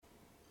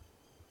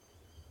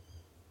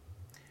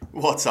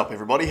What's up,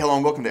 everybody? Hello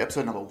and welcome to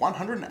episode number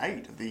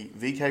 108 of the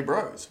VK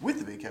Bros.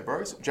 With the VK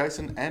Bros,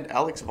 Jason and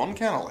Alex Von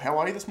Cannell. How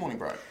are you this morning,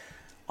 bro?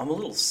 I'm a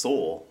little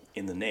sore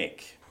in the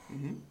neck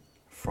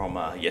from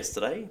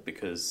yesterday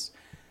because,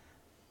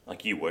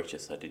 like, you worked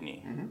yesterday, didn't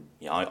you? Mm-hmm.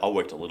 Yeah, I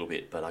worked a little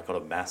bit, but I got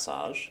a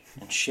massage.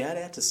 And shout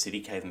out to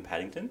City Cave in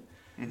Paddington.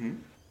 Mm-hmm.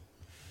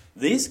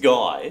 This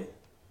guy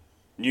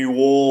knew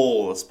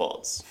all the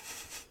spots.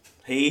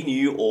 He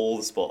knew all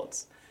the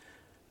spots.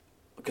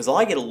 Because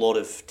I get a lot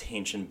of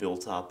tension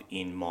built up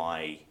in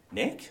my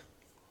neck,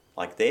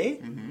 like there.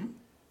 Mm-hmm.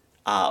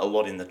 A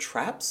lot in the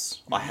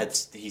traps.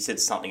 Mm-hmm. He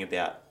said something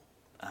about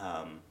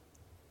I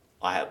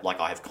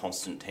have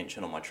constant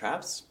tension on my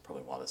traps.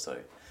 Probably why they're so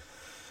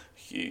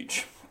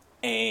huge.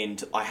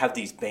 And I have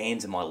these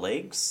bands in my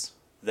legs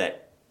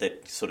that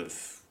sort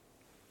of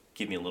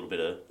give me a little bit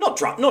of not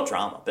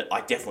drama, but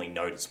I definitely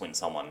notice when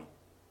someone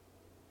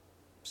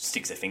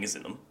sticks their fingers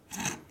in them.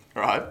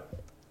 Right.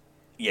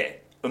 Yeah.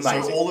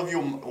 Amazing. So all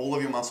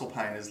of your muscle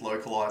pain is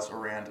localized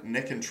around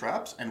neck and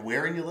traps, and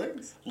where in your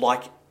legs?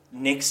 Like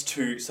next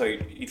to, so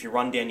if you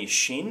run down your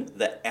shin,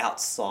 the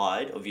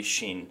outside of your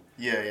shin.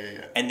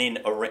 Yeah. And then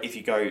if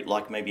you go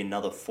like maybe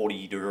another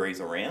 40 degrees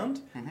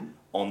around,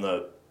 on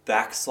the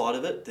back side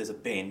of it, there's a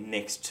band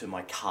next to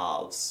my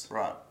calves.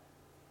 Right.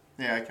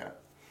 Yeah. Okay.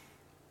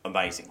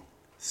 Amazing.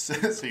 So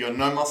you got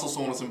no muscle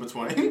soreness in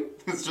between.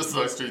 It's just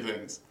those two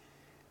things.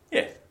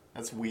 Yeah.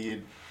 That's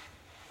weird.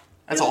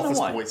 That's office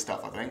boy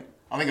stuff, I think.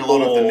 I think a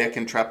lot of the neck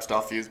and trap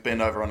stuff is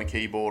bend over on a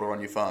keyboard or on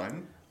your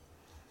phone.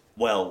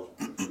 Well,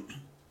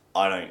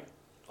 I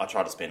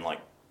try to spend like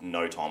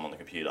no time on the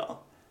computer.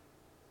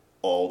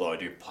 Although I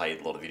do play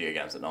a lot of video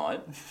games at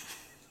night.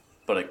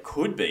 But it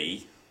could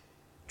be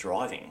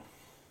driving.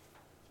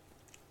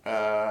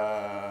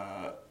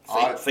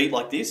 Feet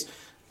like this.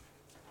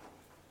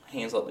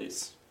 Hands like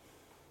this.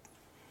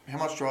 How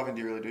much driving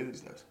do you really do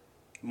these days?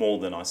 More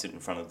than I sit in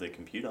front of the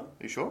computer. Are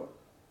you sure?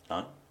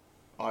 No.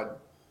 I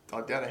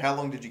doubt it. How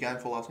long did you game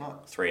for last night?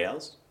 3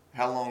 hours.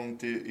 How long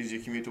is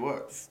your commute to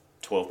work?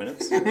 12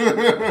 minutes.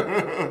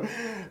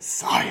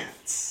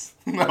 Science.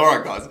 All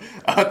right, guys.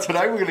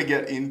 Today we're going to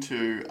get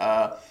into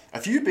a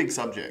few big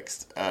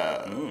subjects.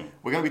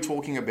 We're going to be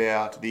talking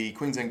about the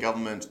Queensland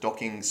government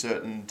docking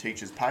certain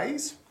teachers'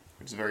 pays,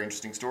 which is a very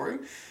interesting story.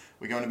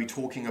 We're going to be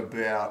talking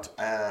about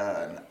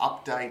an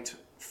update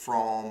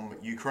from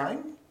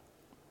Ukraine,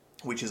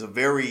 which is an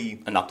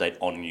update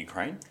on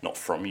Ukraine, not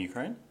from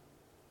Ukraine.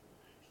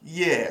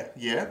 Yeah,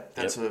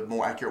 that's a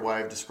more accurate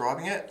way of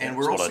describing it. And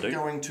we're also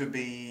going to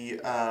be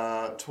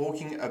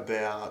talking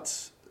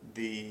about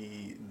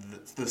the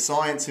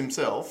science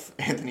himself,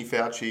 Anthony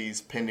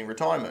Fauci's pending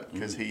retirement,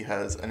 because he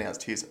has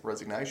announced his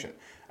resignation.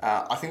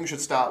 I think we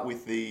should start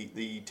with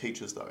the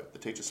teachers, though, the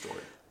teacher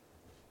story.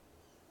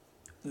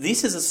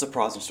 This is a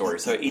surprising story.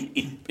 So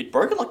it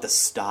broke at like the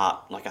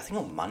start, like I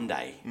think on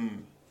Monday.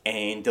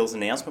 And there was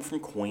an announcement from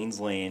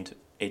Queensland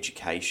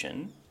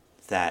Education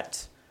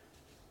that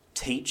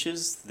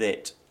teachers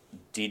that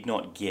did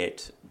not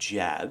get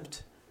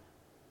jabbed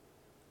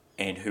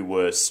and who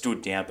were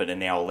stood down but are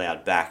now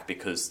allowed back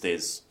because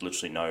there's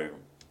literally no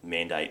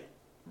mandate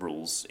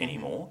rules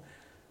anymore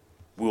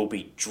will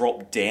be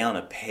dropped down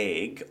a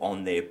peg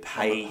on their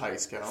pay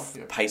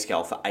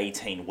scale for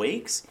 18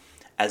 weeks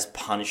as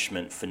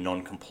punishment for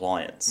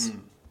non-compliance.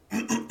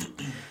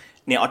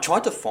 Now, I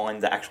tried to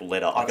find the actual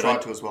letter. I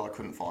tried to as well. I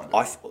couldn't find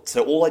it.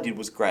 So all I did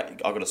was I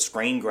got a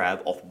screen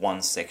grab off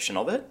one section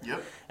of it.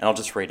 Yep. And I'll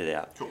just read it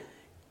out. Cool.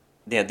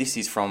 Now, this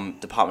is from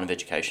Department of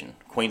Education,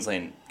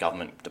 Queensland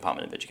Government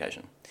Department of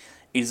Education.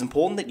 It is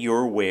important that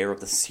you're aware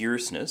of the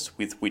seriousness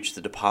with which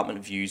the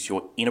department views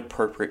your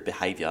inappropriate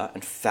behaviour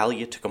and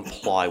failure to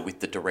comply with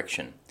the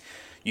direction.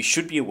 You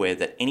should be aware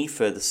that any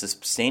further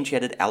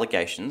substantiated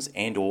allegations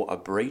and or a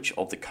breach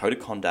of the code of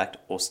conduct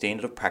or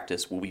standard of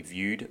practice will be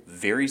viewed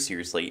very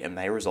seriously and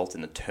may result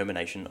in the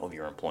termination of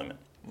your employment.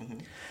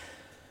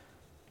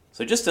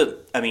 So just to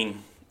paint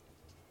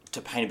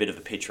a bit of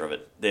a picture of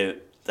it,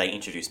 they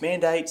introduced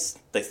mandates.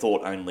 They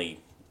thought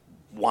only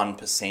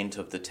 1%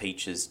 of the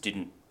teachers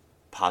didn't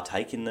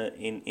partake in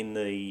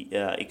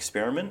the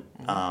experiment.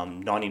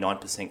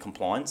 99%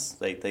 compliance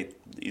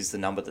is the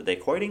number that they're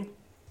quoting.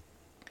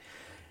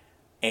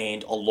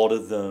 And a lot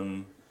of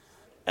them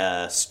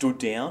stood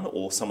down,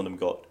 or some of them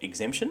got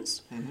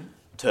exemptions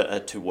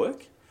to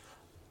work.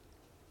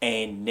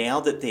 And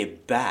now that they're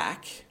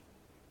back,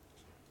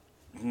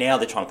 now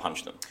they're trying to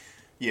punish them.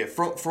 Yeah,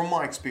 from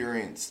my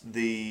experience,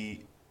 the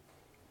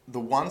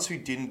ones who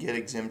didn't get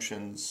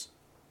exemptions.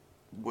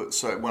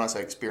 So when I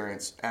say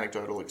experience,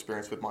 anecdotal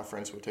experience with my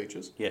friends who are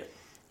teachers. Yeah.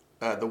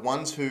 The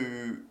ones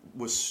who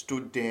were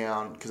stood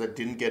down because they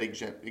didn't get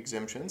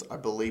exemptions, I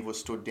believe were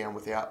stood down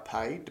without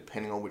pay,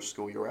 depending on which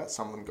school you're at.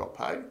 Some of them got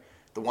paid.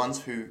 The ones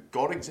who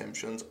got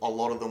exemptions, a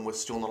lot of them were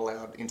still not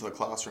allowed into the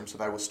classroom, so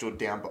they were stood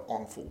down but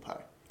on full pay.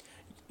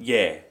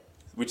 Yeah,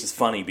 which is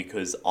funny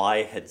because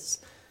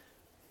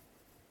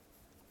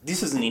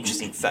this is an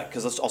interesting fact,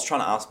 because I was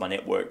trying to ask my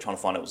network, trying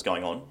to find out what was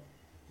going on.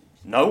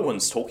 No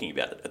one's talking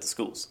about it at the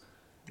schools.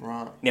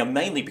 Right. Now,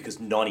 mainly because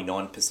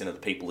 99% of the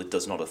people it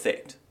does not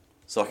affect.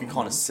 So I can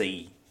kind of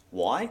see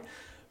why.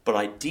 But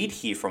I did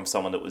hear from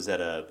someone that was at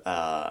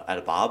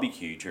a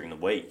barbecue during the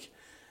week,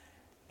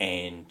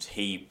 and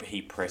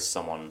he pressed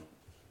someone,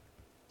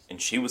 and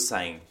she was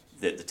saying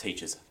that the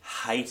teachers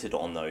hated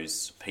on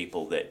those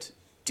people that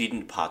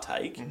didn't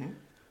partake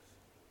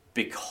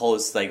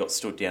because they got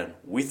stood down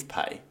with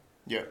pay.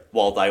 Yeah.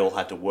 While they all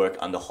had to work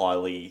under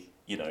highly,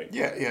 Yeah,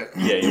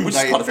 which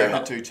is kind of fair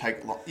enough. To take...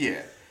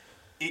 Yeah.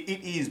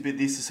 It is, but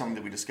this is something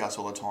that we discuss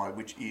all the time,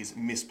 which is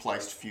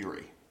misplaced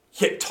fury.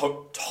 Yeah,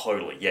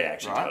 totally. Yeah,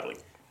 actually, right? Totally.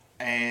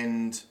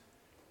 And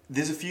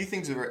there's a few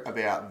things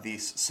about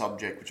this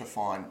subject which I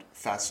find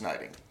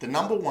fascinating. The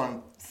number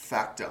one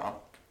factor,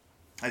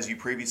 as you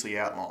previously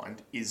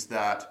outlined, is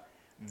that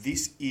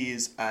this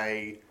is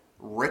a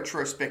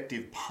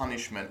retrospective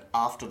punishment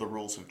after the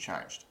rules have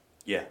changed.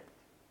 Yeah.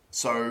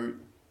 So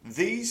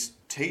these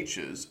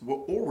teachers were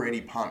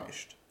already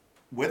punished,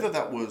 whether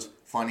that was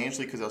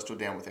financially because they were stood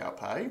down without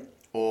pay,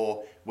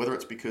 or whether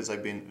it's because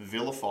they've been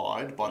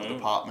vilified by the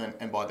department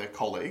and by their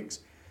colleagues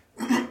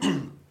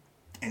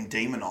and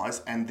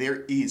demonised. And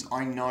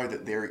I know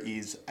that there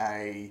is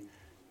a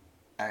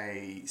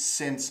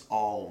sense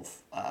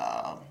of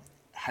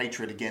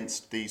hatred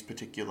against these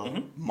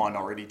particular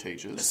minority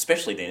teachers.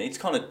 Especially then. It's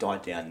kind of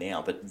died down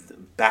now,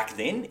 but back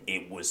then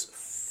it was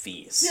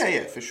fierce.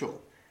 Yeah, for sure.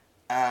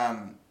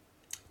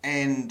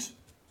 And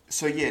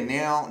so,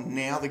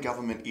 now the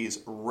government is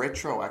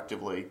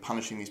retroactively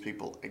punishing these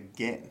people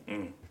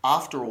again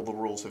after all the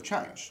rules have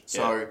changed.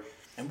 So,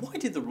 and why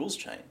did the rules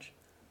change?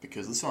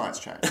 Because the science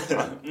changed.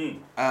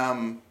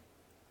 Right?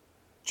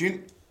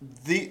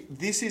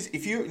 This is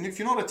if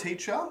you're not a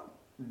teacher,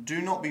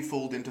 do not be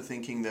fooled into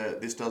thinking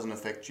that this doesn't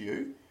affect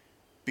you,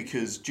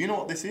 because do you know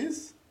what this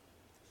is?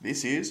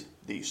 This is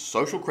the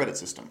social credit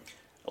system.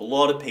 A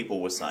lot of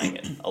people were saying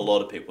it.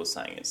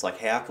 It's like,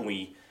 how can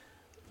we...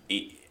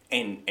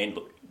 And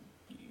look,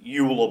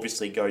 you will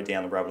obviously go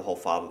down the rabbit hole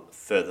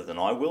further than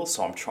I will,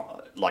 so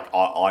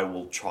I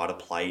will try to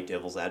play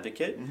devil's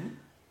advocate.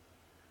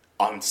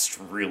 I'm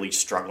really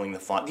struggling to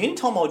find... The only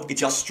time I would...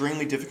 It's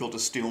extremely difficult to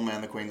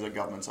steelman the Queensland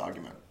government's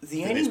argument.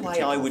 The only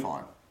way I would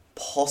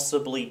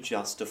possibly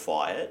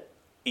justify it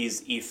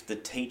is if the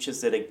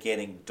teachers that are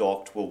getting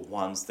docked were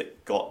ones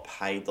that got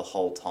paid the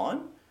whole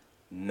time.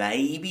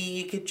 Maybe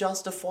you could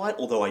justify it,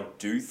 although I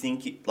do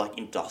think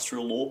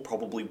industrial law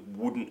probably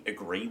wouldn't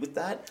agree with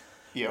that.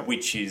 Yeah.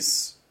 Which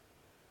is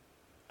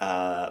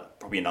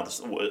probably another...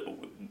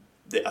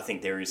 I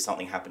think there is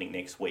something happening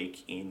next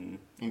week in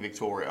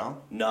Victoria.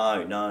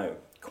 No,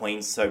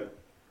 Queens. So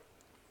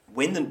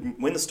when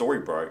the story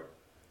broke,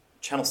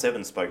 Channel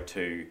 7 spoke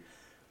to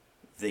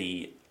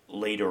the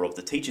leader of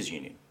the teachers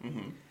union,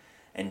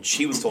 and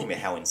she was talking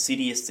about how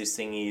insidious this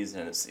thing is,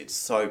 and it's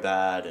so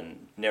bad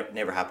and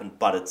never happened,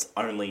 but it's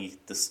only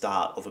the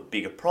start of a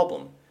bigger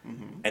problem.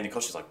 And of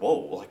course she's like,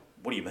 whoa,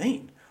 what do you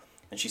mean?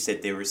 And she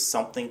said there is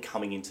something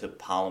coming into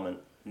Parliament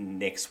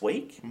next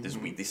week,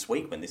 this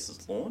week when this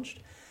is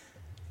launched,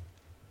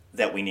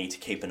 that we need to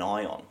keep an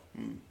eye on.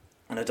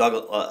 And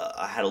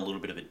I had a little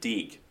bit of a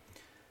dig.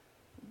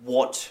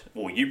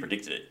 You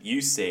predicted it.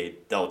 You said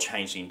they'll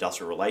change the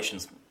industrial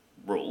relations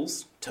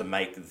rules to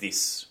make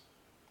this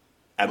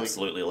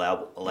absolutely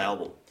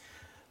allowable.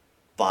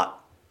 But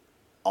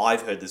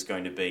I've heard there's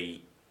going to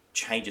be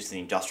changes to the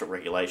industrial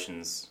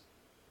regulations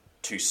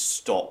to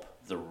stop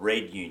the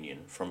Red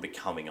Union from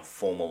becoming a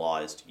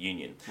formalised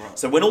union. Right.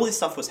 So when all this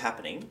stuff was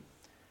happening,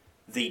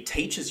 the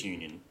teachers'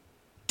 union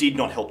did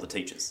not help the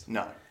teachers.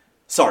 No.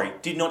 Sorry,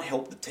 did not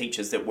help the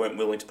teachers that weren't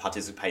willing to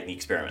participate in the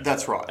experiment.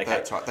 That's right. Okay.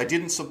 That's right. They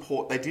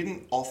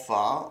didn't offer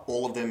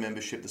all of their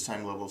membership the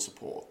same level of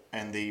support.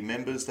 And the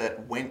members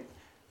that went...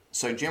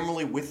 So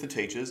generally with the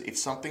teachers, if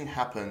something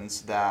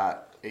happens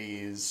that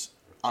is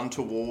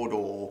untoward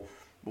or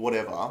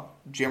whatever,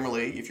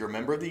 generally, if you're a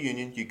member of the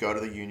union, you go to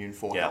the union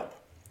for help.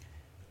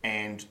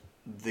 And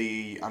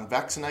the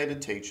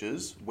unvaccinated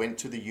teachers went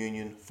to the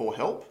union for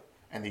help,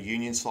 and the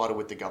union sided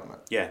with the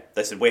government. Yeah,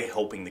 they said, we're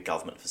helping the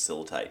government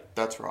facilitate.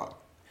 That's right.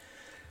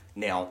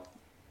 Now,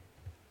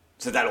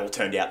 so that all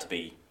turned out to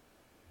be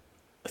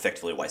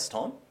effectively a waste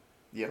of time.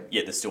 Yeah.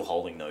 Yet they're still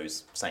holding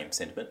those same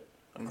sentiment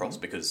across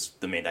because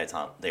the mandates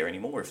aren't there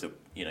anymore. If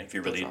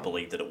you really did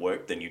believe that it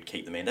worked, then you'd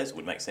keep the mandates. It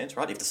would make sense,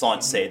 right? If the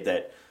science said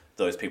that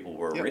those people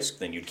were a risk,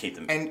 then you'd keep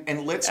them.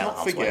 And let's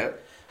not forget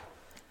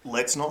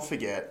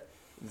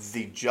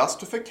the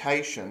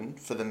justification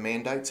for the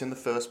mandates in the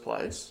first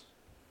place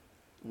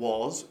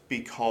was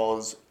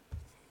because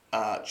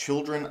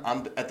children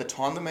at the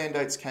time the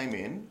mandates came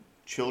in,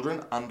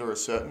 children under a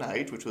certain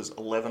age, which was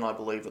 11, I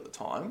believe, at the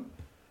time,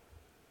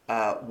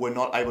 were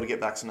not able to get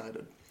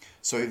vaccinated.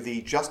 So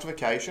the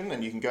justification,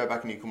 and you can go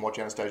back and you can watch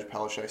Anastasia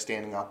Palaszczuk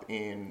standing up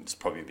in... It's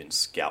probably been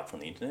scalped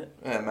from the internet.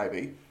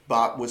 Maybe.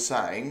 But was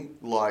saying,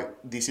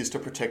 this is to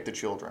protect the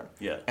children.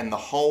 Yeah. And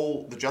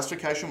the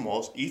justification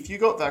was, if you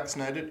got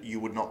vaccinated,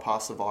 you would not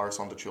pass the virus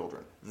on to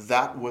children.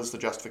 That was the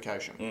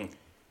justification.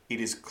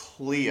 It is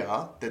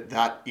clear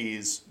that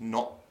is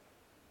not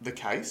the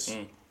case.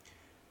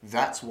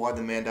 That's why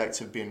the mandates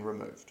have been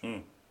removed.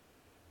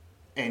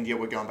 And yet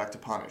we're going back to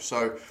punish.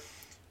 So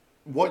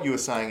what you were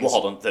saying is...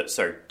 Well, hold on.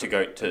 So to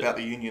go to... About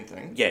the union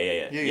thing?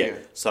 Yeah.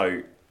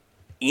 So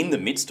in the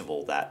midst of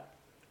all that,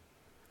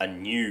 a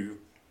new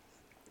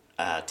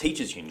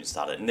teachers' union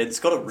started, and it's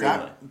got a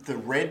rumour. The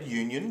Red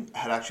Union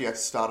had actually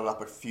started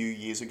up a few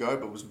years ago,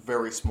 but it was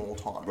very small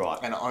time. Right.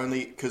 And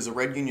only... Because the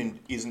Red Union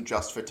isn't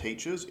just for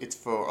teachers, it's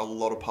for a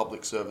lot of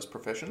public service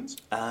professions.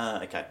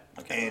 Okay.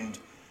 And...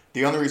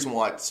 The only reason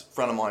why it's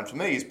front of mind for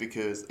me is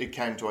because it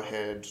came to a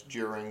head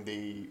during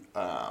the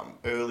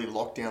early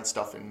lockdown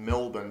stuff in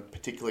Melbourne,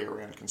 particularly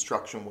around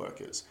construction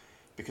workers.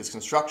 Because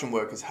construction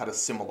workers had a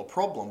similar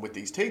problem with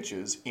these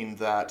teachers in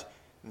that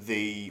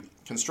the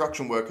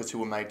construction workers who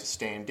were made to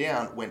stand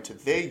down went to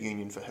their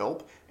union for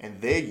help, and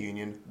their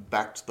union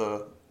backed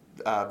the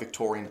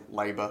Victorian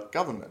Labor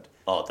government.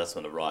 Oh, that's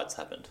when the riots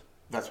happened.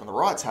 That's when the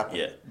riots happened.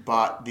 Yeah.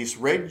 But this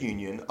Red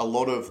Union, a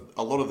lot of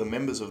the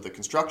members of the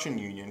construction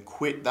union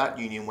quit that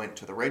union, went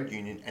to the Red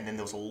Union, and then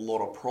there was a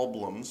lot of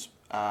problems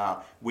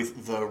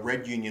with the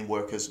Red Union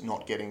workers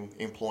not getting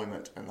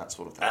employment and that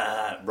sort of thing.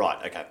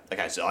 Right.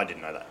 Okay. So I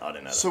didn't know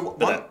that. So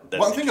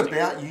one thing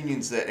about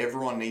unions that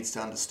everyone needs to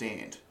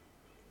understand: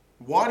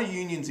 why do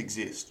unions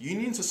exist?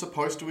 Unions are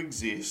supposed to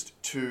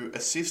exist to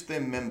assist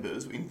their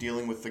members in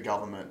dealing with the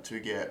government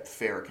to get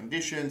fairer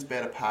conditions,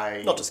 better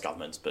pay. Not just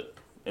governments, but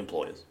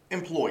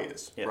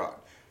employers. Yep. Right.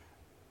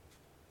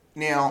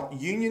 Now,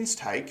 unions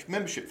take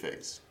membership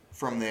fees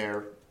from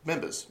their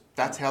members.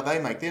 That's how they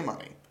make their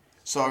money.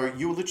 So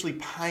you're literally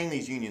paying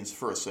these unions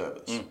for a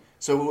service.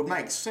 So it would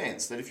make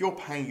sense that if you're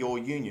paying your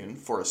union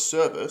for a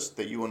service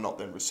that you are not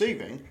then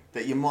receiving,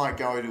 that you might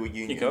go to a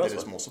union that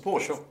is more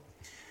supportive. Sure.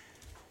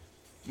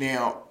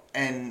 Now,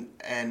 an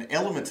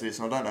element to this,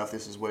 and I don't know if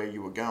this is where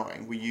you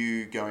were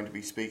you going to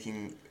be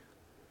speaking...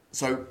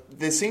 So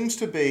there seems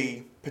to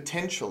be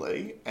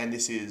potentially, and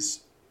this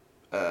is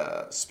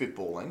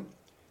spitballing,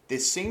 there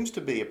seems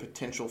to be a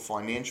potential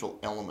financial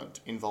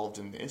element involved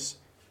in this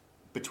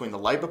between the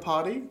Labor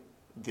Party,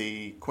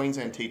 the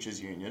Queensland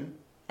Teachers Union,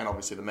 and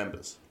obviously the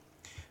members.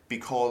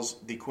 Because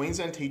the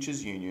Queensland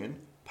Teachers Union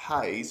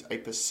pays a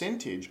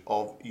percentage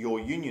of your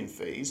union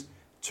fees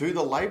to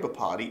the Labor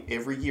Party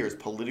every year as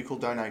political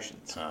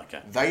donations.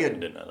 Okay. They are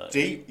didn't know that.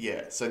 deep,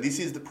 so this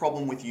is the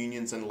problem with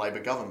unions and Labor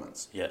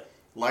governments. Yeah.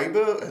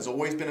 Labor has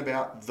always been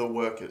about the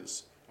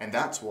workers, and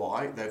that's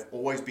why they've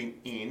always been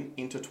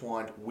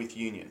intertwined with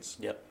unions.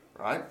 Yep.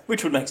 Right?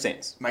 Which would make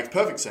sense. Makes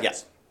perfect sense.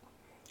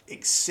 Yep.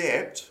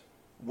 Except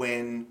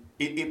when...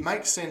 It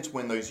makes sense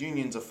when those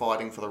unions are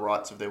fighting for the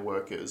rights of their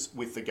workers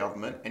with the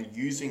government and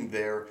using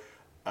their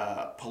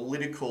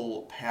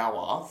political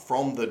power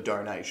from the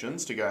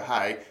donations to go,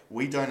 hey,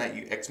 we donate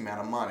you X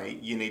amount of money,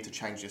 you need to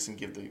change this and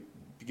give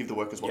the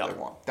workers what they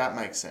want. That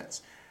makes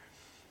sense.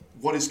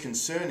 What is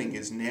concerning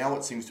is now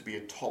it seems to be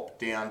a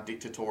top-down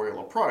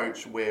dictatorial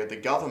approach where the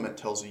government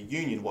tells a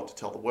union what to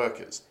tell the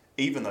workers,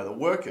 even though the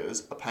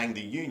workers are paying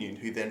the union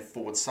who then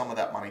forwards some of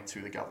that money to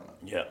the government.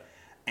 Yeah.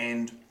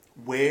 And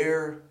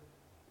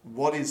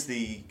what is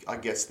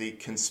the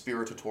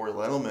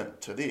conspiratorial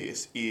element to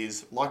this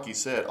is, like you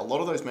said, a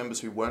lot of those members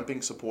who weren't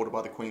being supported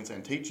by the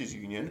Queensland Teachers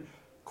Union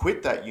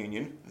quit that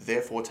union,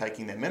 therefore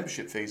taking their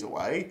membership fees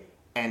away,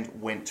 and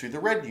went to the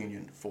Red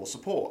Union for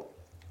support.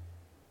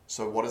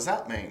 So what does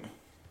that mean?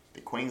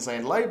 The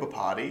Queensland Labor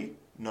Party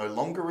no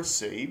longer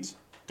receives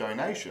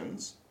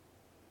donations.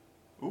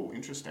 Ooh,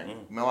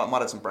 interesting. I might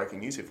have some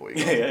breaking news here for you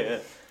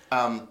guys.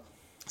 Yeah.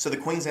 So the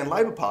Queensland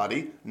Labor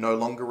Party no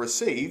longer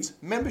receives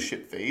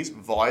membership fees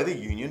via the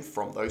union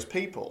from those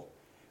people.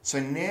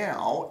 So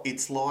now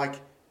it's like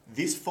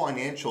this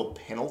financial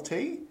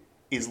penalty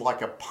is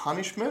like a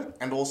punishment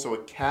and also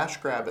a cash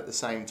grab at the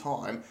same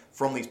time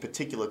from these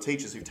particular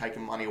teachers who've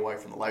taken money away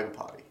from the Labor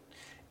Party.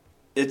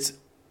 It's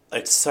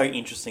so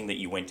interesting that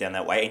you went down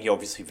that way, and you're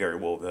obviously very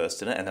well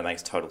versed in it, and that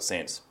makes total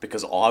sense.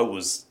 Because I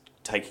was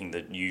taking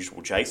the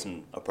usual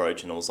Jason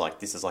approach, and it was like,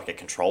 this is like a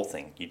control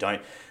thing. You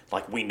don't,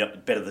 like, we know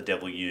better the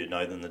devil you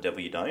know than the devil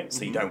you don't.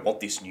 So you don't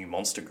want this new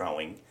monster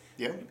growing,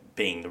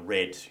 being the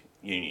Red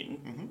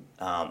Union.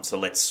 So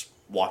let's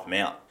wipe them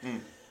out,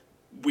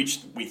 which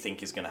we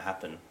think is going to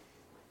happen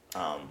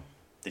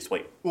this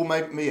week. Well,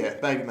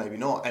 maybe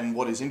not. And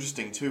what is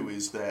interesting too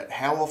is that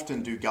how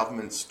often do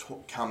governments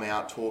come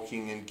out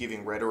talking and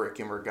giving rhetoric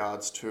in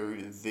regards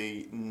to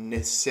the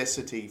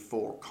necessity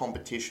for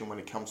competition when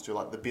it comes to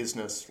like the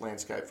business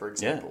landscape, for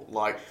example? Yeah.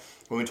 Like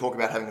when we talk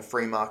about having a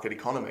free market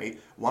economy,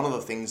 one of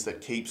the things that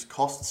keeps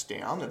costs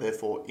down and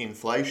therefore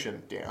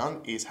inflation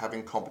down is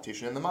having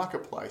competition in the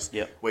marketplace,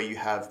 where you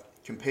have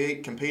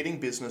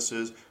competing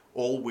businesses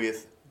all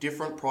with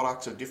different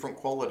products of different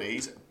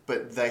qualities,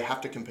 but they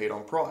have to compete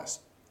on price.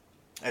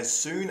 As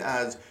soon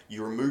as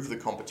you remove the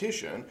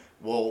competition,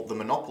 well, the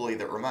monopoly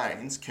that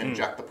remains can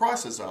jack the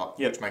prices up,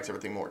 which makes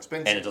everything more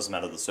expensive. And it doesn't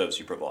matter the service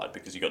you provide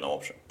because you've got no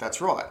option. That's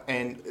right.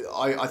 And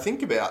I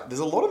think about, there's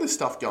a lot of this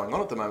stuff going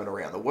on at the moment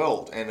around the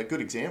world, and a good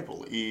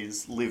example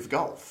is Live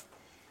Golf.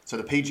 So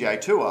the PGA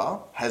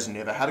Tour has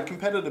never had a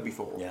competitor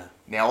before. Yeah.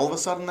 Now all of a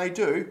sudden they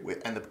do,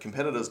 and the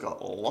competitor's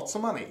got lots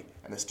of money,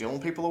 and they're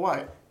stealing people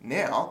away.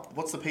 Now,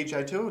 what's the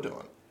PGA Tour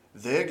doing?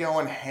 They're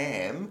going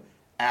ham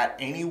at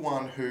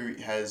anyone who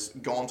has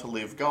gone to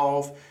live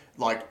golf.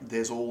 Like,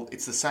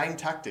 it's the same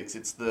tactics.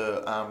 It's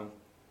the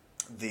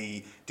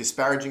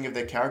disparaging of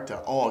their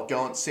character. Oh, go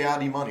on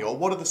Saudi money. Or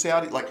what are the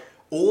Saudi, like,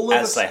 all of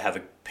As they have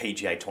a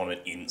PGA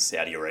tournament in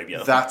Saudi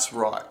Arabia. That's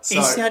right.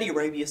 So, is Saudi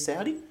Arabia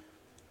Saudi?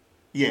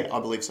 Yeah, I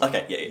believe so.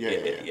 Okay,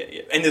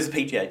 yeah. And there's a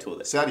PGA Tour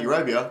there. Saudi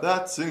Arabia,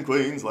 that's in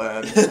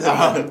Queensland.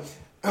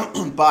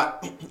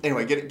 But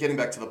anyway, getting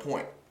back to the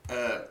point.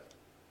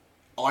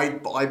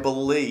 I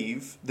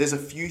believe there's a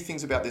few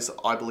things about this that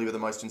I believe are the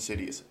most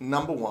insidious.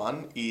 Number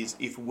one is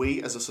if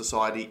we as a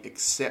society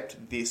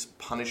accept this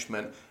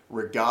punishment,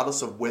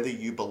 regardless of whether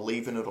you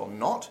believe in it or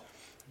not,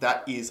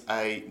 that is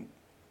a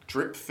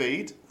drip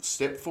feed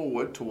step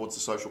forward towards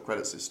the social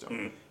credit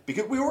system.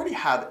 Because we already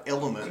have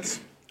elements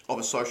of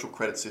a social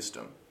credit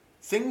system.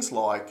 Things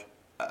like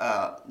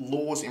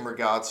laws in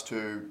regards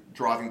to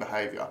driving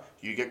behaviour.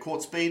 You get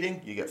caught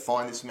speeding, you get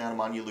fined this amount of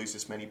money, you lose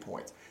this many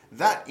points.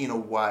 That, in a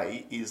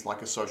way, is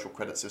like a social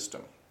credit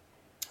system.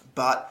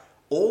 But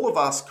all of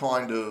us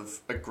kind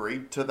of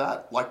agreed to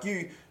that. Like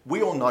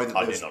we all know that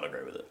I do not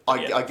agree with it.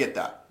 I get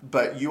that.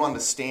 But you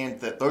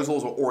understand that those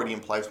laws were already in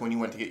place when you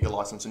went to get your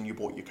licence and you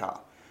bought your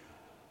car.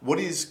 What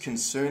is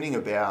concerning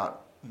about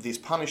this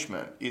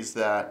punishment is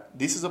that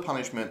this is a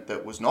punishment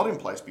that was not in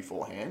place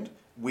beforehand,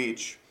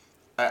 which,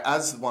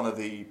 as one of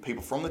the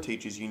people from the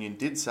teachers union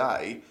did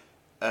say,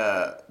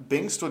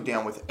 being stood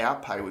down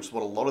without pay, which is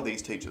what a lot of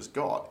these teachers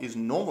got, is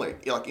normally,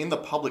 like in the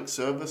Public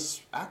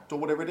Service Act or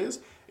whatever it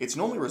is, it's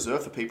normally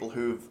reserved for people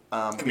who've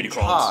been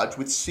charged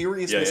with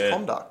serious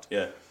misconduct.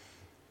 Yeah.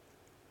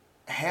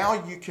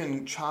 How you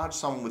can charge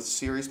someone with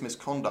serious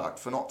misconduct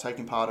for not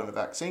taking part in a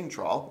vaccine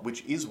trial,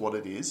 which is what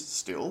it is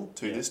still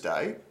to this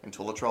day,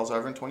 until the trial's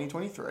over in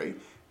 2023,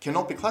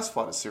 cannot be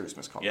classified as serious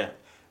misconduct. Yeah.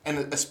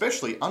 And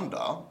especially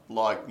under,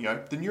 like,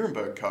 the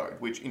Nuremberg Code,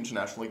 which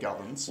internationally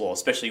governs. Well,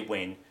 especially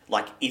when,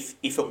 like, if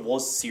it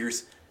was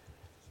serious,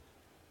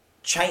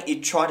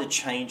 it tried to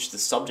change the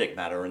subject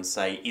matter and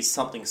say, is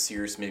something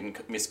serious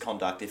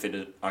misconduct if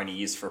it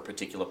only is for a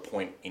particular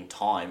point in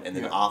time, and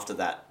then after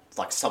that,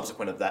 like,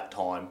 subsequent of that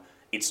time,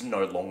 it's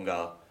no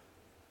longer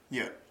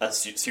a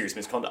serious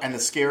misconduct. And the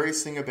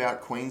scariest thing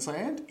about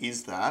Queensland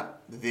is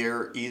that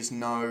there is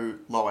no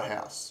lower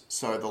house.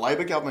 So the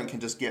Labor government can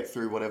just get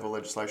through whatever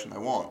legislation they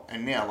want.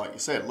 And now, like you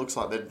said, it looks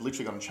like they're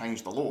literally going to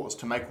change the laws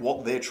to make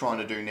what they're trying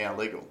to do now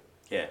legal.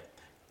 Yeah.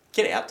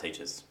 Get out,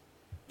 teachers.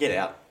 Get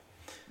out.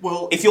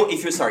 Well, if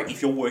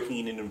you're working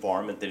in an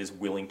environment that is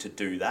willing to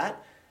do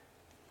that,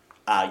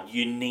 I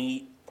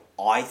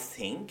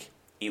think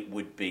it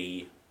would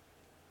be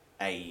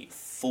a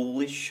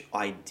foolish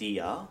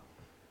idea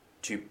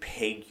to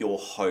peg your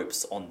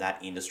hopes on that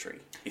industry.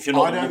 If you're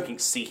not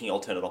seeking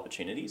alternate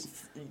opportunities.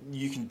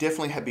 You can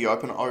definitely be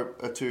open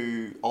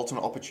to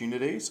alternate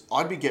opportunities.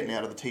 I'd be getting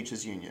out of the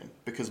teachers union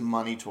because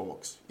money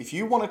talks. If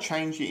you want to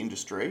change your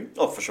industry...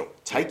 Oh, for sure.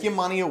 Take your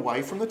money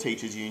away from the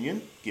teachers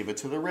union, give it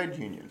to the red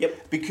union.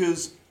 Yep.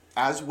 Because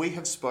as we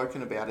have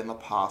spoken about in the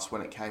past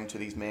when it came to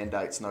these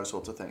mandates and those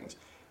sorts of things,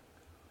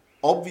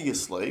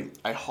 obviously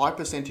a high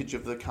percentage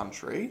of the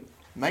country,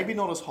 maybe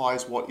not as high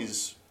as what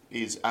is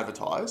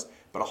advertised,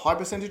 but a high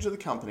percentage of the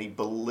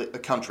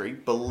country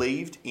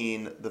believed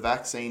in the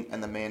vaccine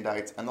and the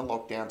mandates and the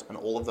lockdowns and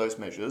all of those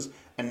measures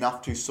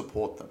enough to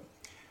support them.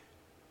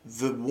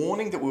 The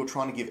warning that we were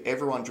trying to give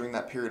everyone during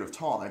that period of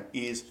time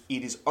is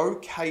it is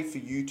okay for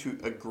you to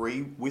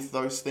agree with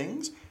those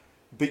things,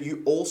 but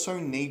you also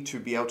need to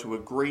be able to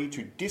agree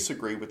to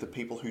disagree with the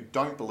people who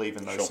don't believe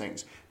in those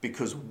things.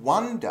 Because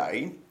one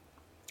day,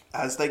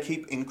 as they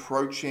keep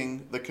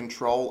encroaching the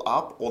control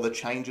up or the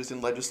changes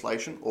in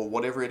legislation or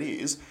whatever it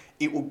is,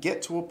 it will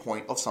get to a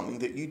point of something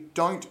that you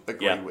don't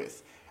agree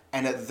with.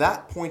 And at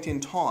that point in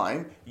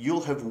time,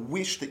 you'll have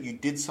wished that you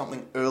did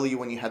something earlier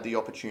when you had the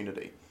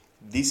opportunity.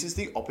 This is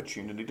the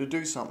opportunity to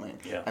do something.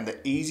 Yeah. And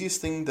the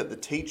easiest thing that the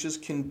teachers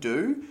can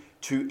do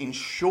to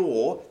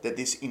ensure that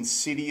this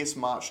insidious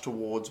march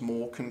towards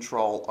more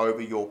control over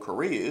your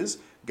careers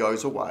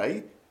goes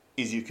away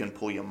is you can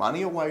pull your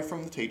money away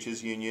from the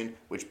teachers union,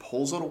 which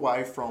pulls it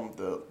away from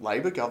the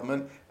Labor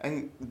government.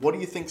 And what do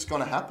you think's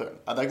going to happen?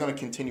 Are they going to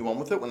continue on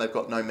with it when they've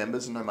got no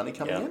members and no money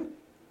coming in?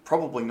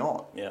 Probably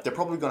not. Yeah. They're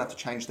probably going to have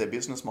to change their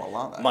business model,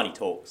 aren't they? Money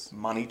talks.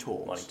 Money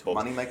talks.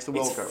 Money makes the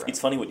world go round. It's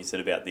funny what you said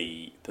about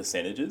the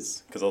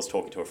percentages, because I was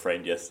talking to a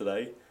friend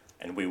yesterday,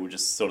 and we were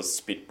just sort of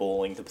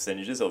spitballing the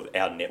percentages of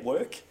our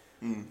network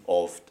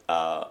of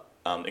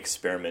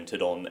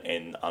experimented on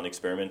and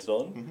unexperimented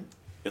on. Mm-hmm.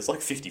 It's like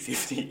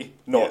 50-50,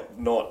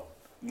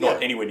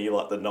 not anywhere near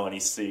like the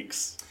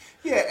 96.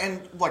 Yeah, and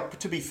like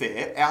to be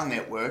fair, our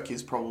network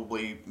is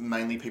probably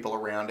mainly people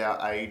around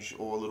our age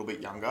or a little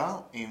bit younger,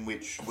 in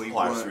which we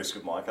highest risk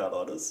of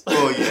myocarditis.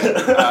 Oh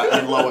yeah,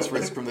 and lowest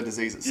risk from the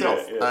disease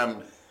itself.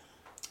 Yeah.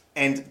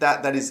 And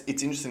that is,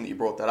 it's interesting that you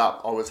brought that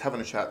up. I was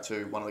having a chat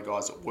to one of the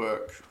guys at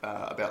work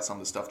about some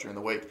of the stuff during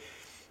the week,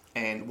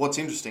 And what's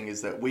interesting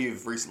is that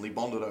we've recently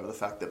bonded over the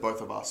fact that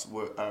both of us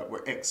were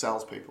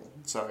ex-salespeople.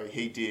 So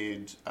he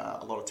did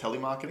a lot of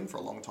telemarketing for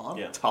a long time.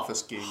 Yeah.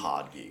 Toughest gig.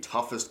 Hard gig.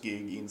 Toughest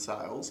gig in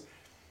sales.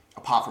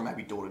 Apart from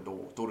maybe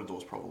door-to-door. Door-to-door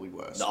is probably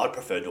worse. No, I'd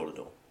prefer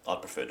door-to-door.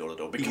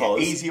 Because...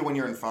 easier when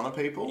you're in front of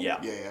people. Yeah.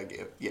 Yeah, I get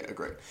it. Yeah,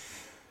 agreed.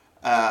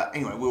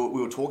 Anyway,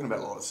 we were talking about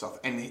a lot of stuff.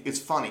 And it's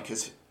funny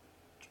because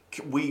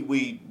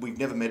we've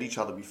never met each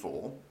other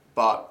before,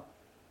 but...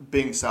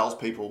 being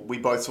salespeople, we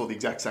both saw the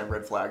exact same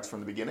red flags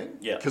from the beginning.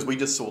 Yeah. Because we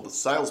just saw the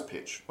sales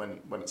pitch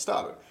when it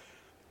started.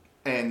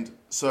 And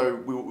so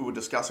we were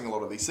discussing a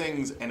lot of these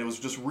things, and it was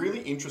just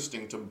really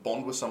interesting to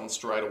bond with someone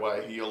straight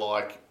away who you're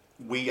like,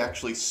 we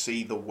actually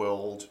see the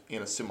world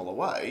in a similar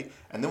way.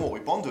 And then what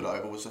we bonded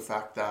over was the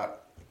fact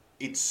that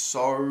it's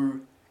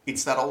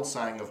that old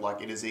saying of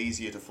like, it is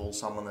easier to fool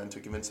someone than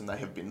to convince them they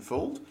have been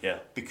fooled. Yeah.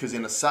 Because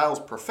in a sales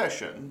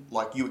profession,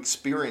 like you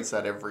experience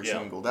that every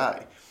single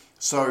day.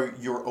 So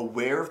you're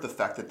aware of the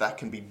fact that that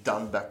can be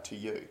done back to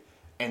you.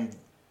 And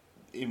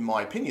in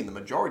my opinion, the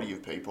majority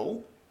of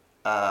people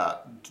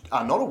are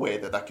not aware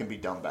that that can be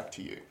done back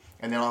to you.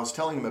 And then I was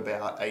telling them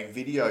about a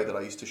video that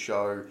I used to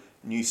show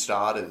new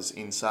starters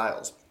in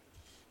sales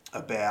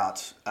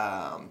about,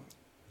 I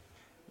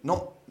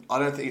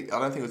don't think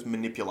it was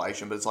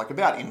manipulation, but it's like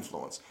about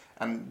influence.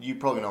 And you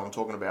probably know what I'm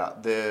talking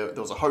about. There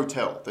was a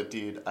hotel that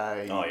did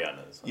a... Oh, yeah, I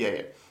know this one.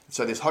 Yeah.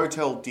 So this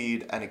hotel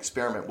did an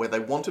experiment where they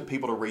wanted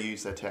people to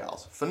reuse their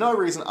towels. For no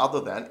reason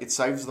other than it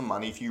saves them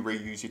money if you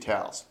reuse your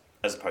towels.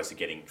 As opposed to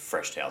getting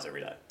fresh towels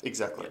every day.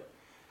 Exactly.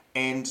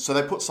 Yeah. And so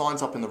they put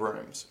signs up in the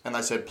rooms and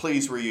they said,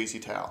 please reuse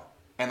your towel.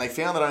 And they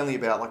found that only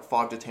about like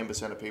 5 to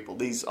 10% of people,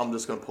 I'm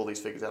just going to pull these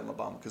figures out of my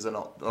bum because they're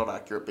not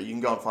accurate, but you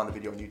can go and find the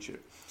video on YouTube.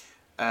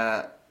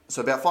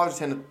 So about 5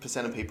 to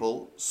 10% of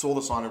people saw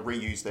the sign and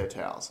reused their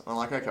towels. And I'm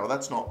like, okay, well,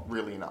 that's not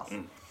really enough.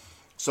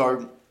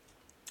 So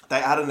they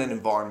added an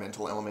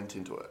environmental element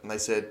into it. And they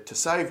said, to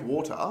save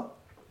water,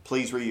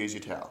 please reuse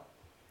your towel.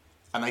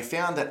 And they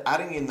found that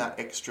adding in that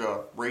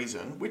extra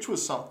reason, which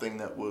was something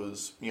that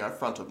was,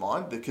 front of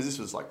mind, because this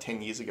was like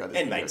 10 years ago.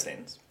 It made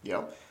sense.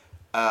 Yeah.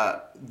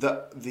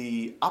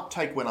 The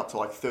uptake went up to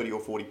like 30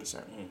 or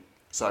 40%.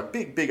 So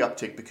big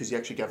uptick because you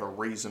actually gave a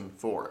reason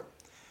for it.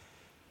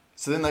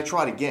 So then they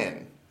tried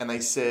again, and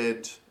they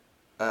said,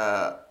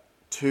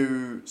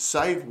 to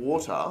save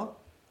water,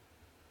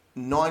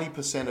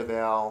 90% of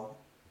our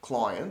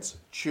clients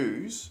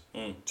choose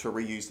to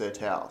reuse their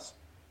towels.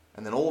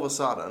 And then all of a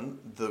sudden,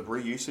 the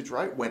reusage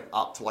rate went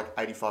up to like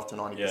 85 to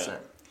 90%. Yeah.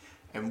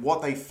 And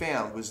what they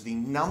found was the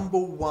number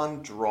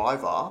one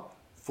driver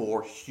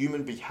for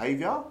human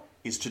behavior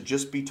is to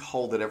just be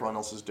told that everyone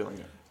else is doing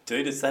it.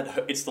 Dude, it's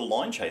the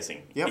line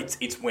chasing. Yep.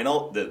 It's when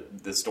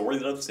the story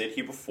that I've said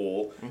here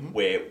before,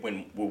 where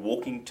when we're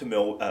walking to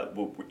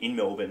we're in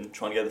Melbourne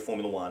trying to go to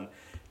Formula One,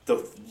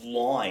 the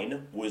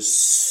line was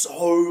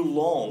so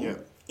long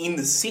in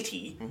the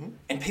city,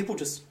 and people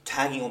just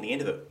tagging on the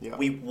end of it. Yeah.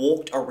 We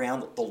walked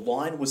around. The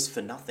line was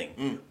for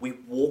nothing. We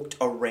walked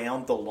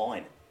around the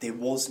line. There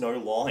was no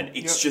line.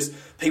 It's just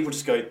people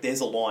just go, "There's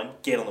a line.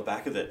 Get on the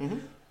back of it."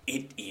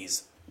 It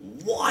is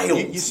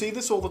wild. You see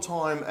this all the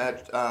time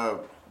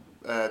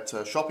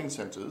at shopping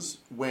centres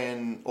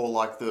or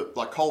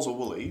like Coles or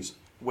Woolies,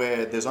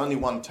 where there's only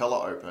one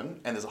teller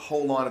open and there's a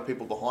whole line of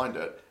people behind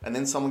it, and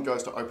then someone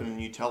goes to open a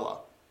new teller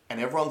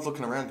and everyone's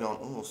looking around going,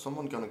 "Oh, is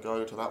someone going to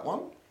go to that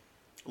one?"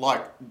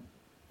 Like,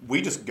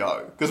 we just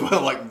go because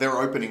we're like, they're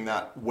opening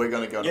that, we're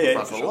going to go to the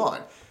front of the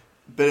line.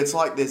 But it's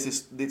like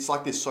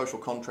this social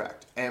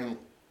contract. And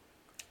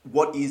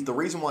what is the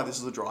reason why this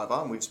is a driver,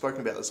 and we've spoken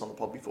about this on the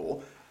pod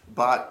before,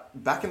 but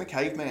back in the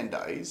caveman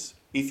days,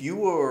 if you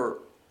were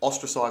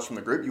ostracized from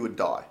the group, you would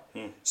die.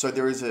 So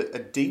there is a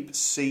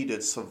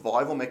deep-seated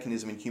survival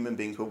mechanism in human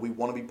beings where we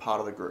want to be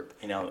part of the group.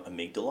 In our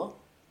amygdala?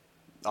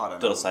 I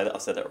don't know. Did I say that? I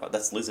said that right.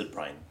 That's lizard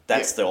brain.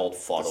 That's the old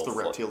fight. That's the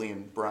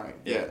reptilian brain.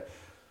 Yeah.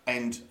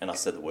 And I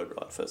said the word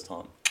right first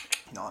time.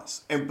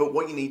 Nice. But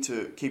what you need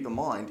to keep in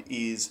mind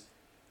is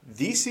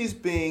this is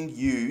being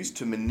used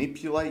to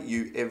manipulate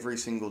you every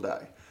single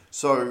day.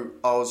 So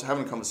I was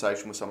having a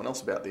conversation with someone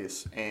else about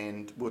this,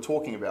 and we were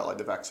talking about like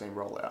the vaccine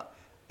rollout.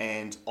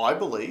 And I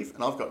believe,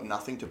 and I've got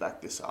nothing to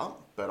back this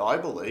up, but I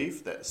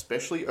believe that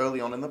especially early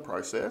on in the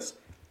process,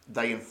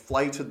 they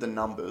inflated the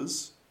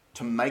numbers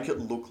to make it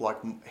look like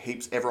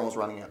everyone was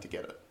running out to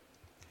get it.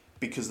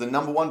 Because the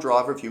number one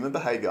driver of human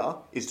behaviour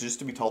is just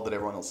to be told that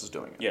everyone else is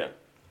doing it. Yeah.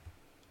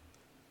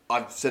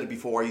 I've said it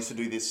before, I used to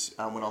do this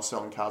when I was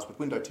selling cars with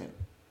window tint.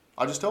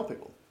 I just tell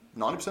people,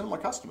 90% of my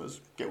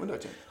customers get window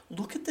tint.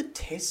 Look at the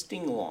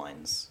testing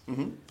lines.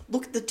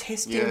 Look at the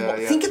testing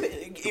lines. Think of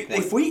it.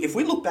 If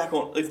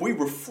we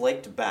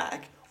reflect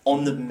back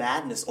on the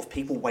madness of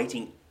people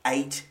waiting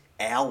 8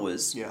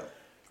 hours. Yeah.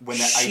 When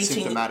they're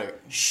asymptomatic.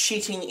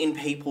 Shitting in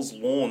people's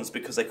lawns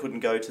because they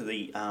couldn't go to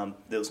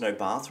there was no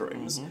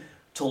bathrooms.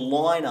 To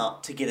line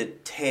up to get a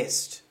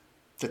test.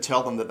 To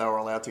tell them that they were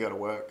allowed to go to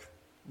work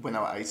when they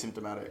were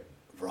asymptomatic.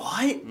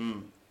 Right?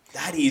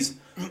 That is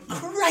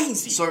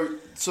crazy.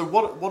 So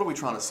what are we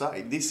trying to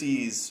say? This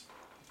is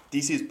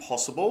This is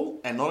possible,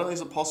 and not only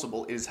is it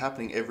possible, it is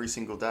happening every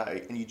single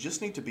day, and you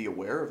just need to be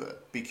aware of it,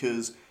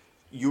 because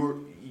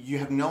you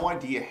have no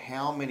idea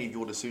how many of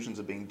your decisions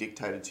are being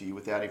dictated to you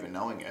without even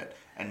knowing it,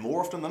 and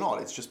more often than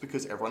not, it's just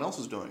because everyone else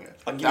is doing it.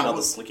 I'll give you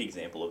another slick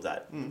example of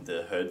that,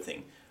 the herd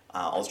thing.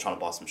 I was trying to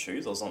buy some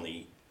shoes. I was on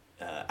the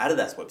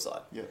Adidas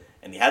website,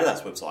 and the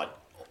Adidas website,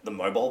 the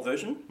mobile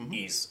version,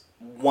 is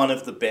one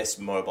of the best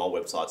mobile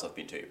websites I've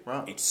been to.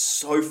 Right. It's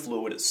so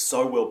fluid, it's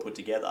so well put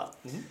together.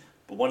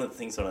 But one of the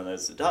things that I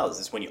noticed it does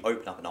is when you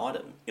open up an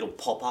item, it'll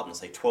pop up and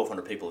say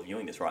 1,200 people are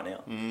viewing this right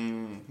now.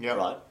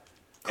 Right?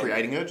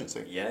 Creating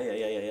urgency. Yeah.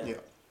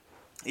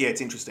 Yeah,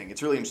 it's interesting.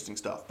 It's really interesting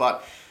stuff.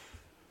 But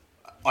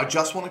I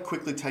just want to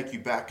quickly take you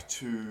back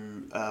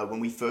to when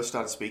we first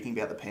started speaking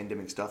about the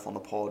pandemic stuff on the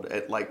pod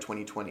at late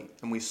 2020.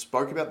 And we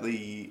spoke about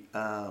the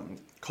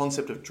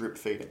concept of drip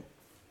feeding.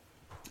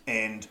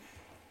 And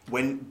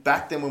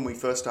back then when we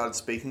first started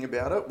speaking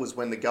about it was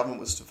when the government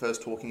was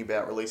first talking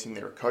about releasing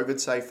their COVID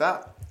safe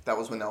app. That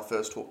was when they were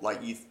first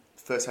you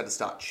first had to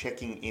start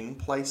checking in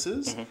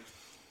places.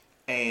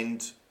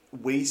 And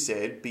we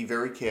said, be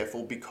very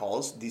careful,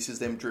 because this is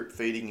them drip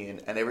feeding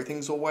in, and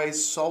everything's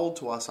always sold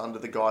to us under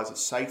the guise of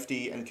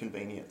safety and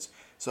convenience.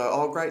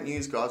 So, great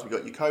news, guys, we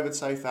got your COVID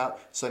safe app.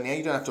 So now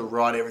you don't have to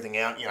write everything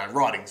out.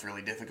 Writing's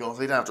really difficult,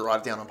 so you don't have to write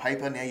it down on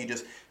paper. Now you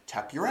just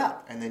tap your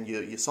app, and then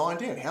you're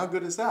signed in. How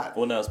good is that?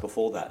 Well, no, it's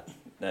before that.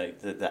 No,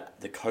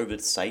 the COVID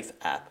safe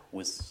app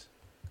was...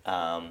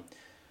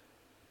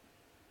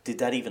 did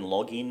that even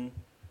log in?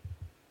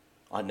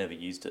 I never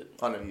used it.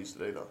 I never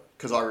used it either,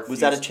 because I refused. Was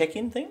that a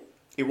check-in thing?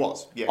 It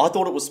was, yeah. I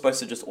thought it was supposed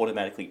to just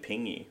automatically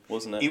ping you,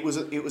 wasn't it? It was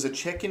a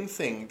check-in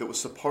thing that was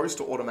supposed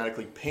to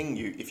automatically ping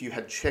you if you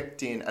had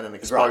checked in at an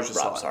exposure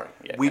site. Sorry.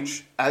 Yeah,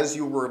 which, as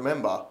you'll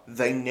remember,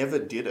 they never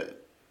did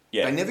it.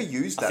 Yeah. They never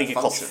used that function.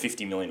 I think it cost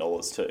 $50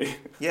 million too.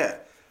 Yeah.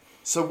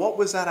 So what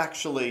was that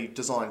actually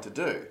designed to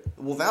do?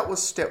 Well, that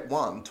was step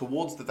one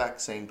towards the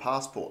vaccine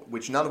passport,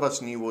 which none of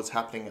us knew was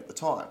happening at the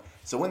time.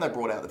 So when they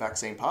brought out the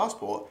vaccine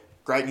passport,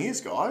 great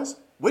news, guys.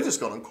 We're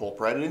just going to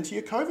incorporate it into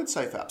your COVID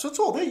safe app. So it's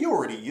all there. You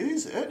already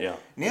use it. Yeah.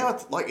 Now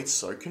it's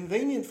so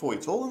convenient for you.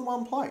 It's all in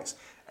one place.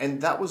 And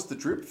that was the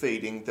drip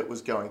feeding that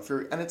was going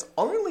through. And it's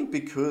only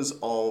because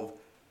of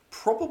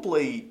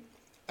probably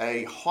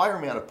a higher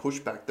amount of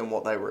pushback than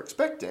what they were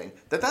expecting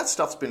that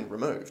stuff's been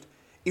removed.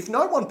 If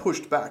no one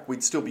pushed back,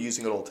 we'd still be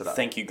using it all today.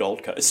 Thank you,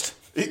 Gold Coast.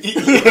 Thank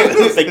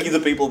you,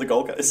 the people of the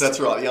Gold Coast. That's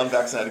right, the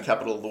unvaccinated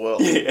capital of the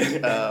world.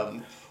 Yeah.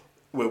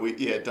 Where we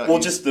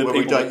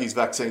don't use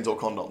vaccines or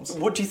condoms.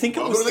 What do you think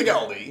it was? The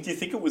Goldie. Do you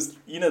think it was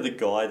the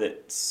guy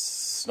that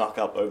snuck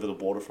up over the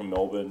border from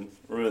Melbourne?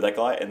 Remember that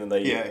guy? And then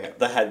they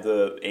had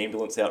the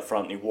ambulance out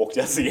front, and he walked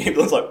out to the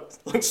ambulance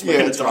like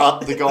smoking a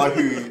dart. The guy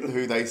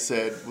who they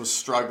said was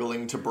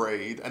struggling to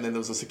breathe, and then there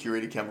was a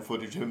security camera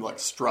footage of him like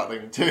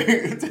strutting to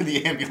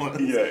the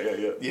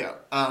ambulance.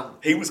 Yeah.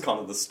 He was kind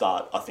of the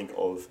start, I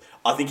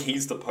think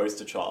he's the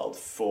poster child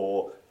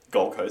for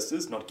Gold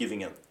Coasters not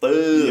giving a fuck.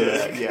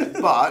 Yeah.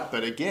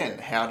 But again,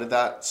 how did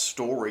that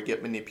story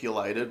get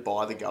manipulated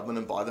by the government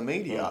and by the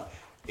media?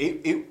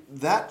 They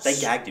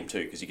gagged him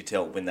too, because you could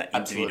tell when they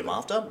interviewed him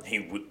after,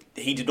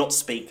 he did not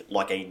speak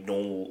like a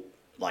normal,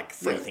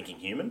 free-thinking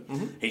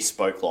human. He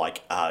spoke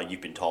like,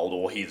 you've been told,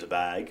 or here's a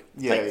bag,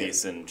 take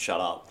this and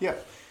shut up. Yeah.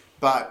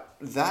 But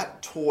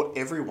that taught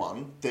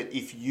everyone that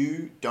if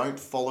you don't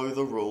follow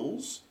the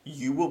rules,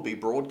 you will be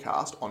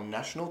broadcast on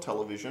national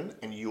television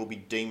and you will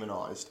be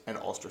demonised and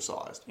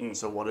ostracised.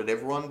 So what did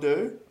everyone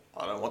do?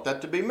 I don't want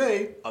that to be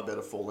me. I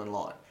better fall in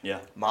line. Yeah.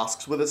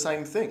 Masks were the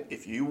same thing.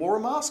 If you wore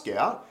a mask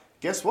out,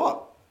 guess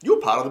what? You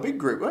were part of the big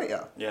group, weren't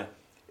you? Yeah.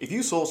 If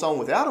you saw someone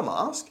without a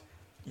mask,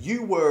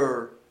 you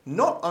were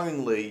not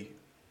only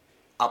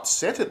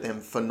upset at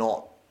them for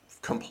not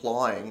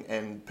complying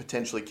and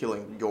potentially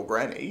killing your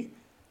granny,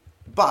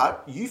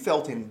 but you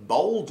felt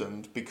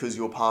emboldened because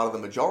you're part of the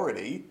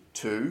majority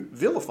to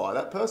vilify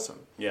that person.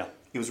 Yeah.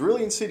 It was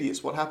really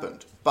insidious what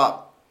happened.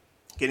 But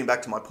getting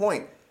back to my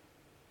point,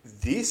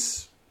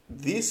 this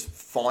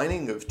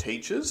fining of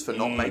teachers for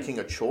not making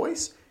a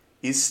choice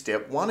is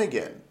step one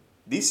again.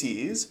 This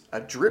is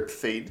a drip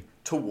feed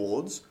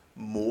towards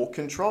more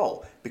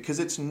control, because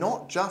it's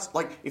not just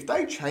if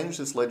they change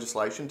this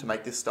legislation to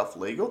make this stuff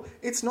legal,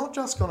 it's not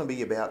just going to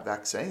be about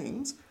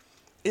vaccines.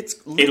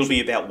 It'll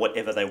be about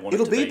whatever they want it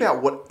to be. It'll be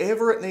about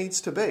whatever it needs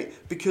to be.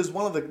 Because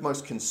one of the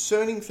most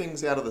concerning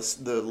things out of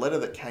the letter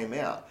that came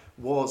out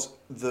was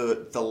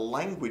the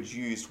language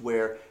used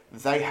where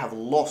they have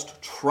lost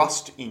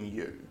trust in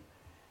you.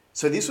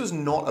 So this was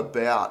not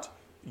about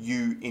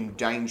you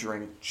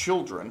endangering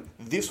children.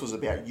 This was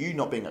about you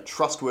not being a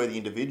trustworthy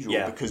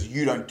individual because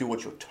you don't do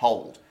what you're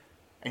told.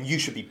 And you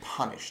should be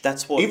punished.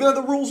 That's what... Even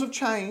though the rules have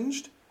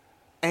changed,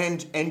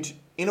 and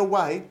in a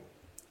way,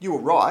 you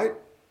were right,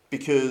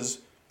 because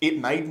it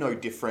made no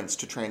difference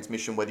to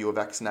transmission whether you were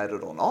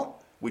vaccinated or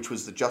not, which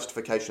was the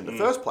justification in the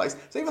first place.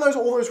 So even though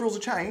all those rules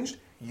have changed,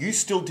 you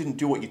still didn't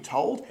do what you're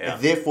told,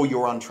 and therefore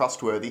you're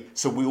untrustworthy,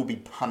 so we will be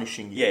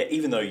punishing you. Yeah,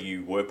 even though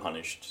you were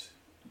punished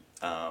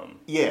at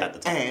the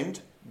time.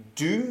 And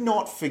do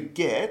not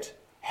forget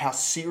how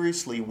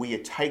seriously we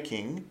are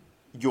taking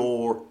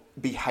your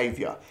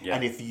behaviour. Yeah.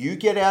 And if you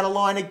get out of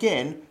line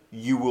again,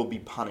 you will be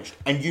punished.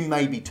 And you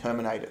may be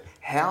terminated.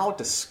 How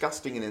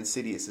disgusting and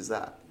insidious is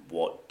that?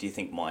 What do you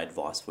think my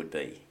advice would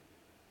be?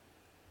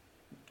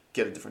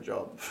 Get a different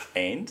job.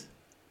 And?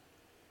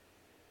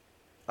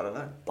 I don't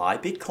know. Buy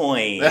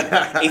Bitcoin.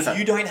 If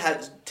you don't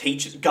have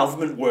teachers,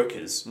 government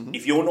workers,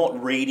 if you're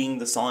not reading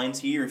the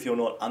signs here, if you're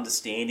not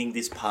understanding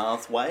this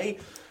pathway,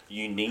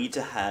 you need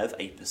to have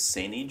a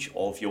percentage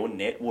of your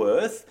net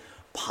worth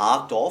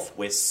parked off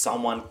where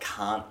someone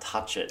can't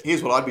touch it.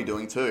 Here's what I'd be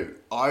doing too.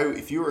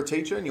 If you were a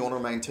teacher and you want to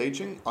remain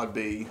teaching, I'd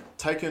be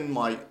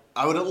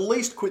I would at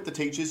least quit the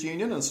teachers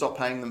union and stop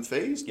paying them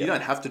fees. Yep. You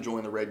don't have to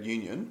join the red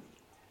union,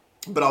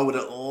 but I would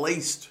at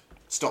least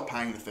stop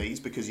paying the fees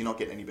because you're not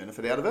getting any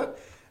benefit out of it.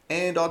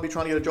 And I'd be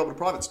trying to get a job at a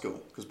private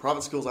school because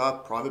private schools are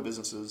private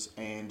businesses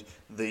and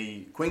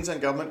the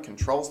Queensland government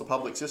controls the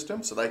public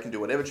system so they can do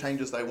whatever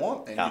changes they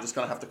want and you're just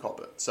going to have to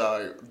cop it.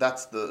 So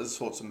that's the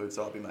sorts of moves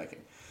that I'll be making.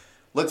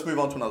 Let's move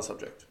on to another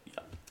subject.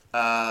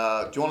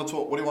 Yeah. What do you want to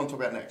talk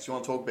about next? Do you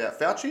want to talk about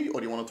Fauci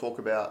or do you want to talk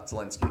about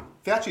Zelensky?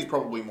 Fauci's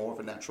probably more of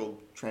a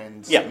natural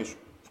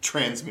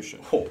transmission.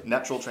 Oh.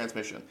 Natural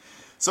transmission.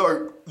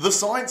 So, the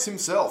science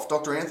himself,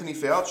 Dr. Anthony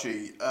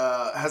Fauci,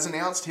 has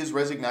announced his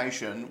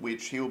resignation,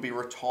 which he will be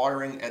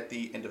retiring at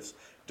the end of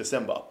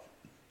December.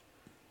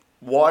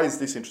 Why is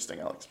this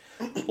interesting, Alex?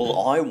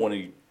 Well,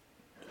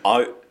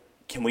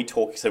 can we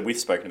talk, so we've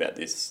spoken about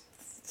this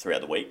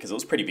throughout the week, because it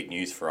was pretty big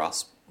news for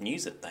us,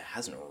 news that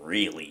hasn't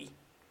really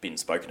been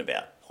spoken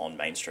about on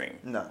mainstream.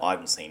 No. I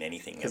haven't seen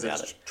anything about it.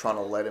 Because it's trying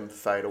to let him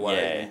fade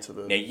away into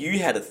the... Now, you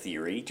had a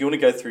theory. Do you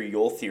want to go through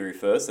your theory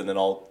first, and then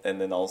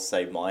I'll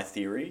say my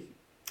theory?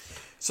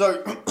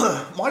 So,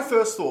 my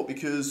first thought,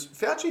 because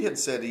Fauci had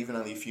said even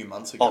only a few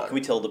months ago... Oh, can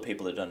we tell the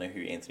people that don't know who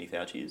Anthony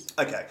Fauci is?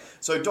 Okay,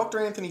 so Dr.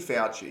 Anthony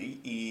Fauci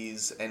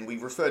is, and we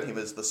referred him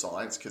as the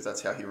science, because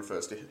that's how he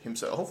refers to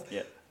himself.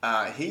 Yeah.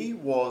 He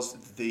was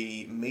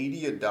the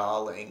media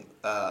darling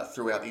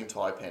throughout the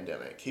entire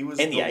pandemic. He was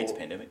and the AIDS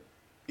pandemic.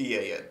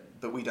 Yeah,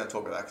 but we don't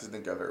talk about that because it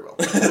didn't go very well.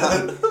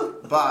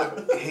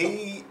 But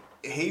he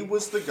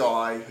was the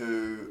guy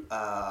who...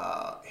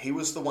 he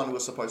was the one who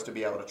was supposed to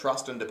be able to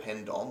trust and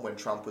depend on when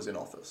Trump was in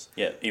office.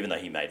 Yeah, even though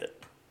he made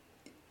it.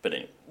 But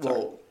anyway, sorry.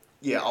 Well,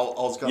 yeah, I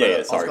was going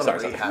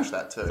to rehash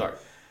that too. Sorry.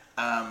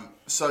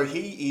 So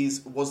he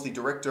was the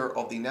director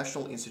of the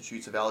National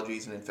Institutes of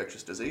Allergies and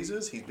Infectious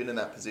Diseases. He's been in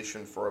that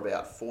position for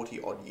about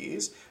 40 odd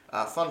years.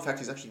 Fun fact,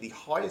 he's actually the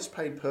highest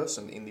paid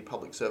person in the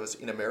public service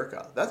in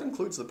America. That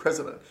includes the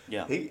president.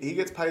 Yeah. He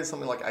gets paid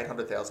something like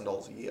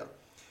 $800,000 a year.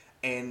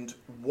 And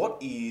what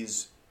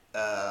is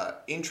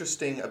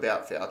interesting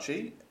about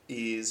Fauci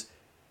is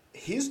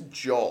his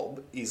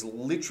job is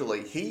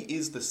literally, he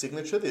is the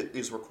signature that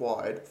is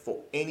required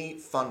for any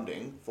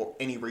funding for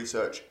any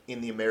research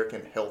in the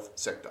American health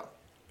sector.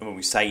 And when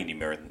we say in the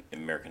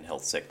American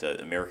health sector,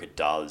 America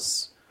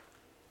does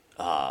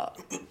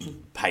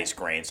pays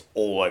grants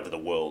all over the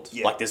world.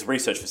 Yeah. Like there's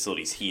research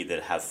facilities here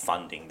that have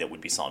funding that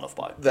would be signed off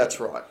by. That's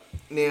right.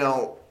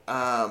 Now,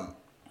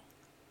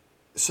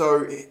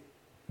 so...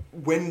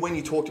 When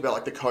you talked about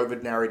like the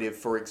COVID narrative,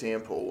 for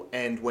example,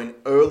 and when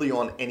early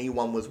on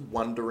anyone was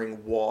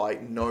wondering why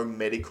no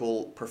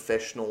medical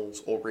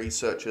professionals or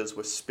researchers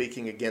were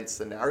speaking against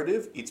the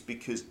narrative, it's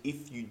because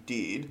if you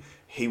did,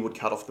 he would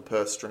cut off the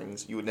purse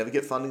strings. You would never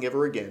get funding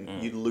ever again.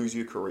 You'd lose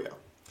your career.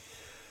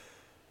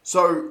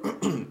 So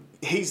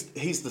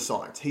he's the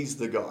science. He's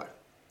the guy.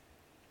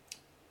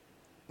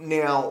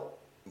 Now,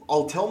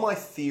 I'll tell my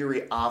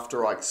theory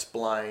after I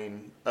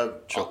explain.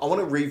 Sure. I want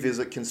to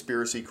revisit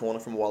Conspiracy Corner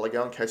from a while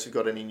ago in case you've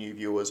got any new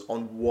viewers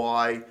on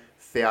why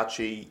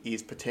Fauci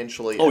is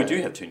potentially... Oh, we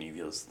do have 2 new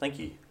viewers. Thank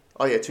you.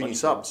 Oh, yeah, 2 new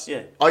subs.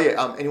 Yeah. Oh,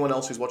 yeah, anyone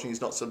else who's watching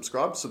who's not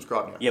subscribed,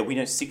 subscribe now. Yeah, we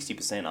know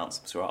 60% aren't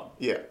subscribed.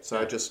 Yeah,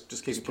 so just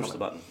keep push coming. the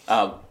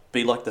button.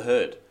 Be like the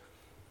herd.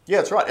 Yeah,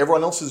 that's right.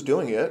 Everyone else is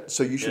doing it,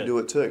 so you should do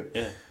it too.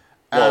 Yeah.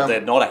 Well,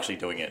 they're not actually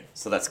doing it,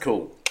 so that's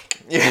cool.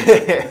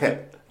 Yeah.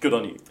 Good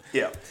on you.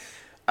 Yeah.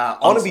 I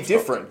want to be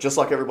different, just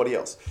like everybody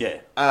else.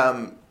 Yeah.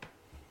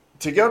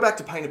 To go back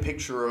to paint a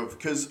picture of...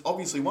 Because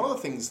obviously one of the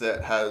things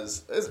that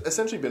has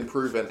essentially been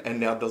proven and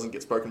now doesn't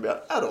get spoken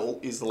about at all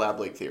is the lab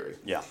leak theory.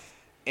 Yeah.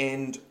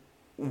 And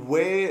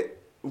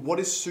what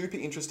is super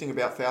interesting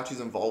about Fauci's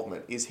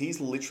involvement is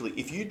he's literally...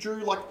 If you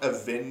drew like a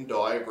Venn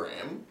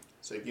diagram...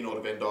 So you know what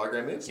a Venn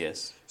diagram is?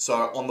 Yes. So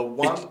on the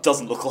one... It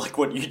doesn't look like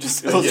what you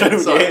just illustrated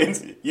with your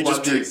hands. You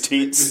just drew tits.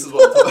 This is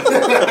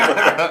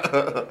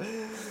what...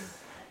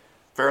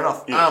 Fair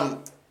enough. Yeah.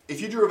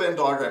 If you drew a Venn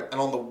diagram,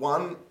 and on the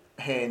one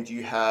hand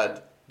you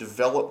had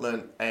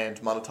development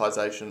and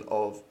monetization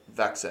of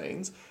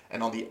vaccines,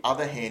 and on the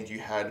other hand you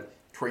had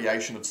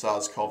creation of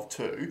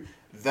SARS-CoV-2,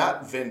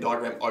 that Venn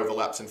diagram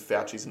overlaps and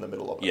Fauci's in the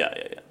middle of it.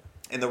 Yeah.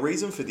 And the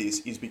reason for this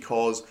is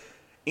because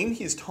in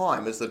his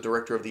time as the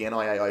director of the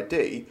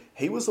NIAID,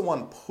 he was the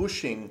one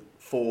pushing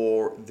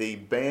for the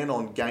ban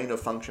on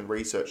gain-of-function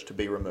research to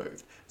be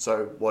removed.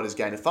 So what is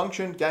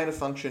gain-of-function?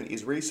 Gain-of-function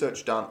is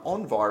research done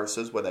on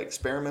viruses where they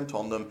experiment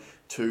on them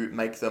to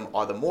make them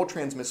either more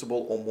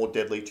transmissible or more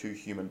deadly to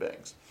human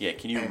beings. Yeah,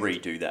 can you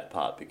redo that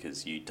part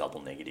because you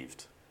double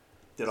negatived?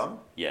 Did I?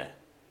 Yeah.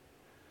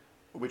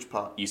 Which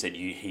part? You said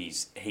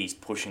he's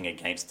pushing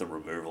against the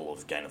removal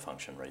of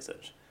gain-of-function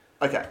research.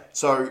 Okay,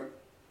 so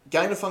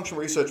gain-of-function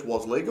research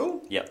was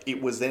legal. Yep.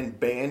 It was then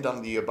banned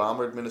under the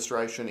Obama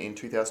administration in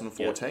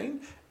 2014,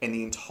 yep. And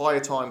the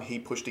entire time he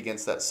pushed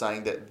against that,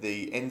 saying that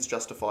the ends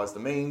justifies the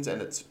means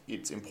and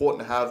it's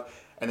important to have.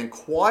 And then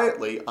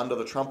quietly, under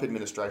the Trump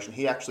administration,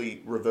 he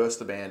actually reversed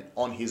the ban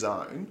on his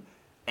own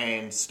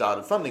and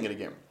started funding it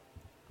again.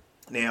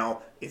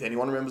 Now, if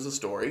anyone remembers the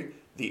story,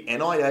 the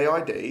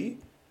NIAID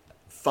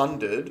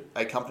funded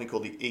a company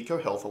called the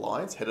EcoHealth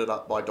Alliance, headed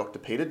up by Dr.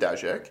 Peter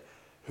Daszak,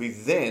 who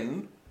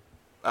then,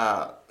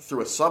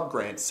 through a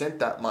sub-grant, sent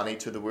that money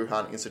to the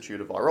Wuhan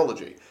Institute of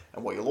Virology.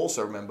 And what you'll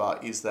also remember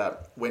is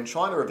that when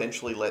China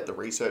eventually let the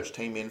research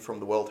team in from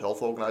the World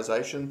Health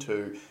Organization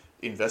to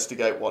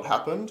investigate what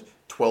happened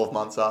 12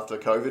 months after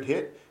COVID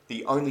hit,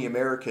 the only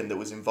American that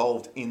was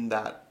involved in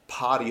that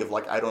party of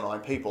like 8 or 9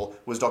 people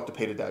was Dr.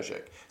 Peter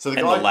Daszak. So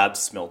the lab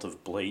smelt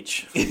of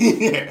bleach.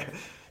 Yeah.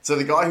 So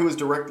the guy who was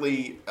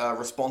directly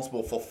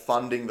responsible for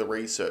funding the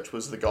research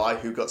was the guy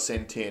who got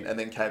sent in and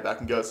then came back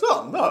and goes,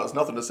 oh, no, there's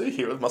nothing to see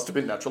here. It must have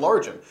been natural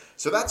origin.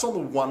 So that's on the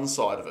one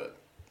side of it.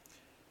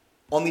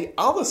 On the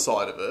other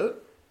side of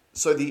it,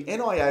 so the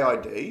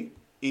NIAID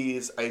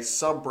is a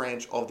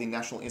sub-branch of the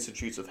National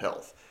Institutes of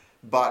Health,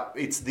 but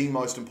it's the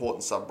most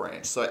important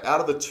sub-branch. So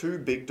out of the 2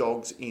 big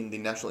dogs in the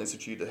National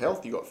Institute of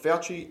Health, you've got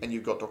Fauci and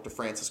you've got Dr.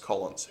 Francis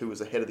Collins, who was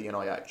the head of the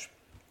NIH.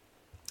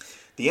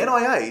 The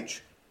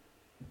NIH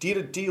did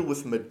a deal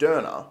with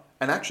Moderna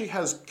and actually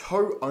has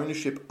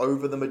co-ownership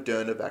over the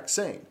Moderna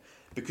vaccine.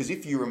 Because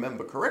if you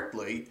remember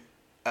correctly,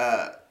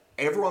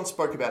 everyone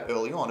spoke about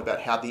early on about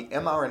how the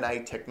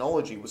mRNA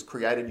technology was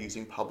created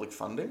using public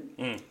funding.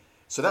 Mm.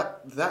 So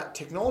that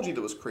technology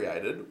that was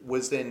created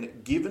was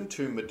then given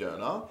to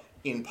Moderna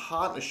in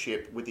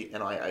partnership with the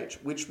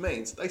NIH, which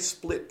means they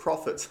split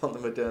profits on the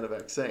Moderna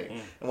vaccine.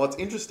 Mm. And what's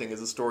interesting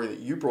is a story that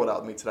you brought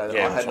up with me today that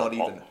I had not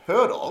even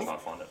heard of,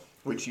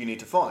 which you need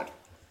to find.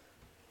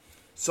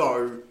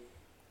 So,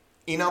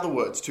 in other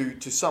words,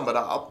 to sum it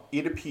up,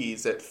 it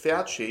appears that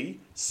Fauci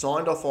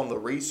signed off on the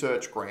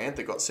research grant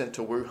that got sent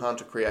to Wuhan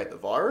to create the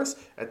virus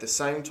at the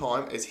same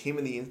time as him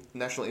and the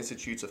National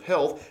Institutes of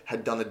Health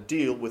had done a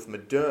deal with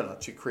Moderna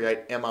to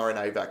create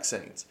mRNA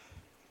vaccines.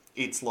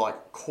 It's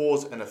like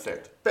cause and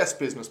effect. Best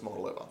business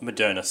model ever.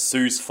 Moderna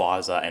sues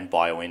Pfizer and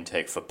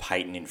BioNTech for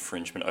patent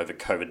infringement over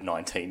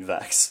COVID-19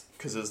 vax.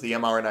 Because it's the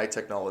mRNA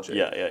technology.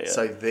 Yeah.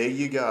 So there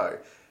you go.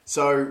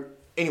 So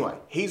anyway,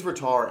 he's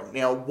retiring.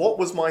 Now, what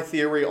was my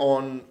theory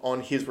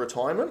on his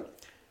retirement?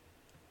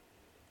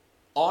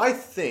 I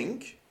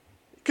think,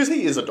 because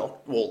he is a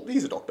doctor. Well,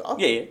 he's a doctor.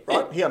 Yeah. Right?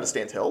 Yeah. He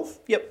understands health.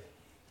 Yep.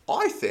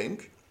 I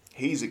think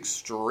he's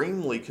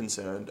extremely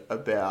concerned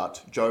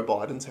about Joe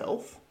Biden's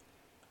health.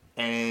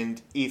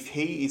 And if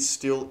he is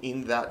still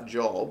in that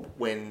job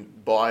when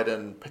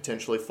Biden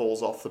potentially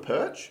falls off the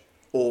perch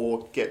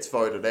or gets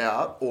voted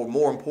out, or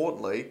more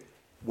importantly,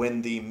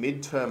 when the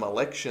midterm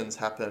elections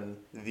happen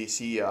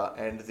this year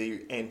and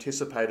the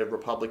anticipated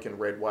Republican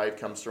red wave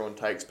comes through and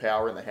takes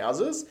power in the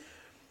houses,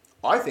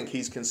 I think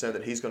he's concerned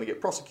that he's going to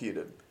get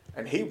prosecuted.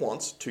 And he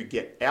wants to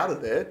get out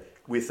of there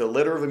with a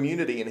letter of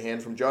immunity in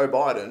hand from Joe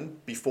Biden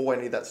before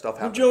any of that stuff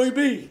happens. Joey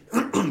B.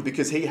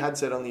 Because he had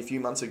said only a few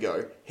months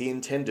ago he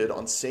intended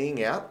on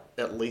seeing out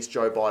at least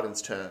Joe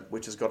Biden's term,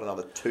 which has got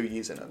another 2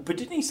 years in it. But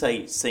didn't he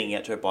say seeing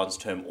out Joe Biden's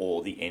term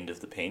or the end of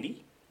the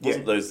pandy?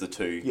 Wasn't those the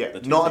two? Yeah, the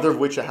two neither things? of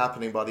which are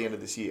happening by the end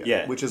of this year.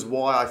 Yeah. Which is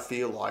why I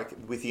feel like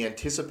with the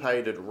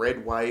anticipated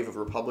red wave of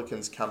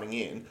Republicans coming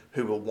in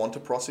who will want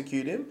to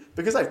prosecute him,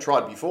 because they've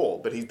tried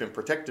before, but he's been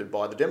protected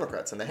by the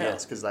Democrats in the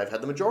House because they've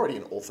had the majority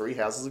in all 3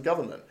 houses of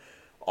government.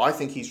 I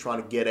think he's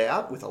trying to get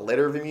out with a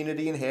letter of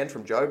immunity in hand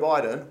from Joe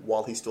Biden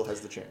while he still has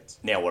the chance.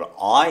 Now, what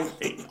I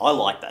think, I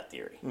like that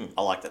theory.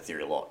 I like that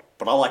theory a lot.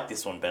 But I like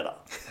this one better.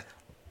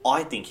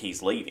 I think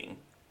he's leaving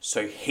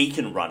so he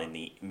can run in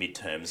the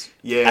midterms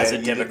as a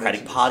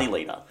Democratic Party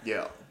leader.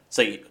 Yeah.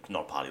 So,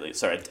 not party leader,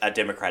 sorry, a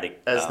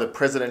Democratic... As the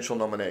presidential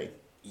nominee.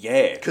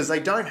 Yeah. Because they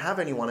don't have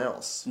anyone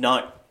else.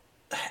 No.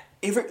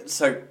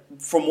 So,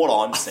 from what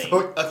I'm seeing...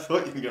 I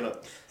thought you were going to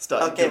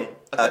start... Okay.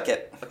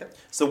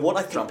 So, what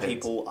I think Trump a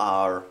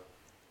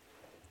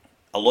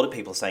lot of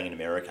people are saying in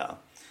America,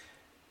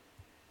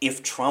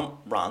 if Trump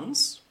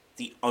runs,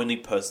 the only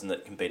person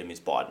that can beat him is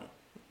Biden.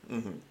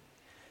 Mm-hmm.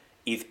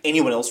 If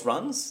anyone else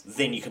runs,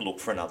 then you can look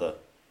for another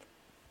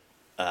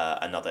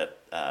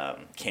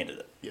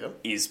candidate. Yeah.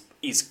 Is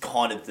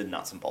kind of the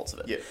nuts and bolts of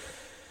it. Yeah.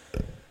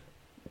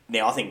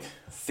 Now, I think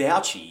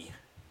Fauci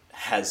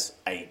has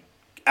a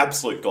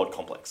absolute God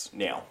complex.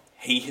 Now,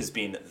 he has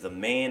been the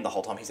man the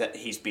whole time.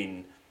 He's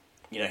been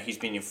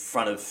in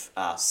front of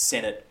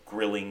Senate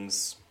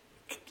grillings,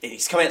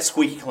 he's come out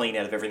squeaky clean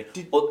out of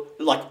everything.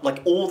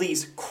 Like all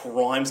these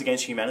crimes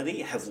against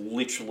humanity have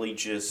literally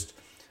just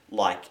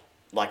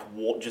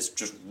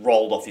just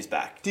rolled off his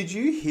back. Did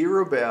you hear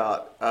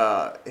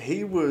about?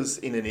 He was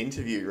in an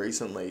interview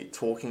recently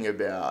talking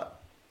about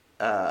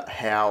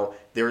how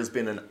there has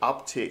been an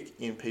uptick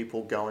in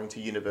people going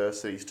to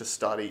universities to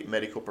study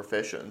medical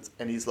professions,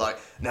 and he's like,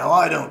 "Now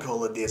I don't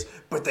call it this,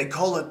 but they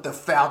call it the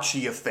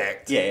Fauci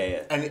effect."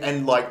 Yeah. And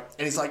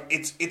he's like,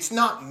 "It's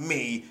not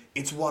me.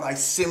 It's what I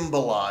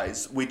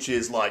symbolize, which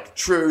is like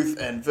truth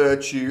and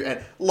virtue,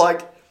 and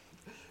like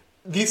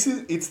it's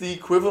the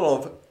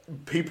equivalent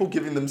of people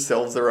giving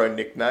themselves their own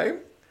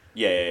nickname."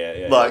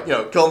 Yeah.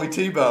 Like, call me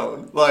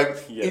T-Bone. Like,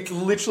 It's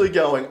literally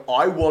going,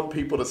 I want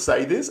people to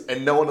say this,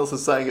 and no one else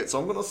is saying it, so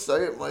I'm going to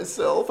say it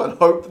myself and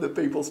hope that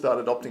people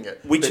start adopting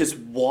it. Is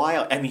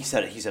why, he's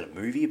had a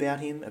movie about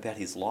him, about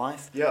his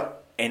life. Yeah.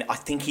 And I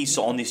think he's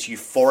on this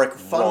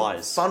euphoric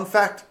rise. Fun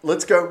fact,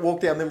 let's go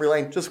walk down memory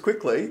lane just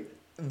quickly.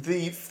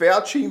 The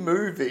Fauci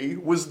movie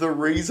was the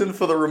reason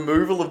for the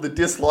removal of the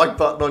dislike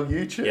button on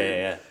YouTube.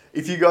 Yeah.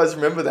 If you guys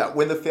remember that,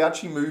 when the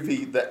Fauci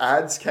movie, the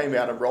ads came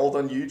out and rolled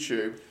on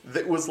YouTube,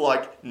 that was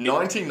like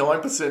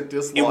 99%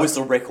 dislike. It was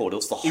the record. It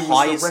was the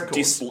highest.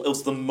 It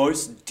was the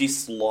most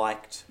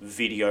disliked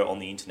video on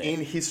the internet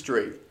in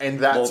history,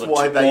 and that's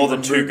why more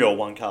than 2 Girl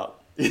 1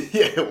 Cup.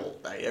 Yeah, well,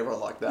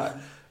 everyone like that.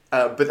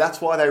 But that's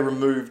why they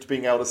removed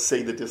being able to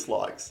see the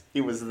dislikes.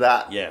 It was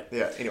that. Yeah.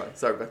 Anyway,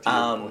 sorry, back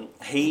to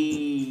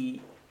you.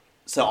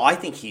 So I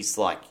think he's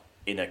like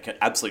in an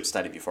absolute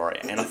state of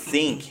euphoria, and I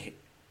think.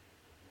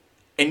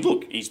 And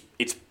look,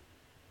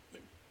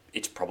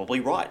 it's probably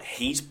right.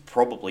 He's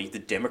probably the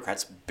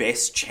Democrats'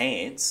 best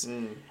chance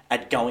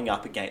at going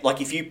up against...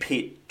 Like, if you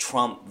pit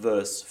Trump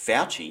versus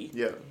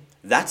Fauci,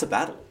 that's a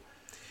battle.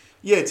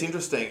 Yeah, it's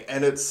interesting.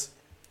 And it's...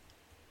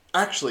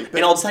 Actually...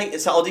 And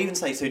I'd even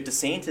say, so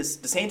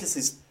DeSantis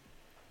is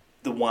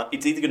the one...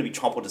 It's either going to be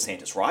Trump or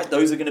DeSantis, right?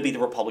 Those are going to be the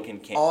Republican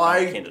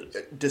candidates.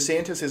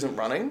 DeSantis isn't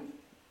running.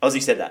 Oh, has he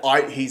said that?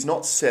 He's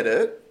not said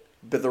it,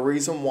 but the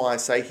reason why I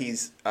say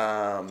he's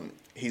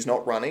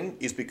not running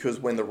is because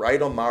when the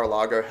raid on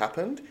Mar-a-Lago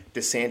happened,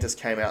 DeSantis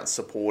came out and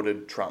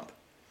supported Trump.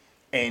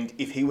 And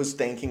if he was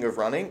thinking of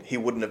running, he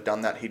wouldn't have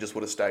done that. He just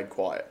would have stayed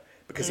quiet.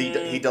 Because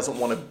he doesn't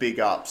want to big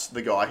up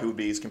the guy who would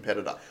be his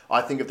competitor.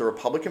 I think if the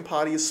Republican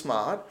Party is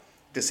smart,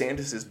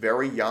 DeSantis is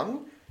very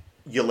young,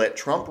 you let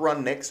Trump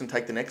run next and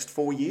take the next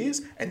 4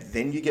 years, and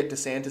then you get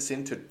DeSantis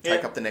in to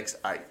take up the next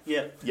 8.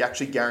 Yeah. You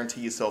actually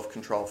guarantee yourself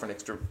control for an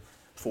extra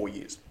 4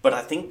 years. But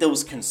I think there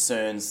was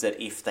concerns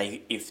that if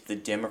the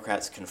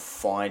Democrats can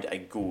find a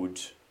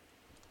good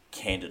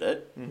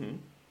candidate,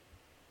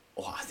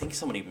 I think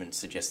someone even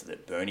suggested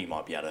that Bernie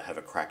might be able to have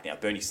a crack now.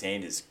 Bernie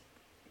Sanders,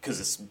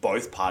 because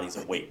both parties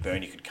are weak,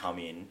 Bernie could come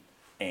in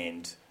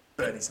and...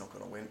 Bernie's not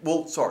going to win.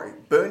 Well, sorry,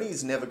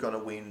 Bernie's never going to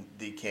win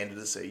the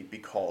candidacy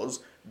because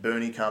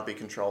Bernie can't be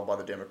controlled by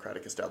the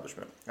Democratic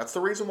establishment. That's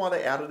the reason why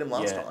they outed him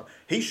last time.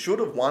 He should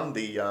have won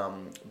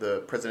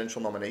the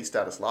presidential nominee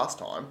status last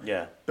time.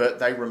 Yeah. But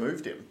they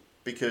removed him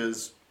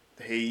because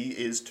he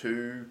is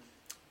too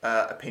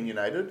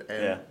opinionated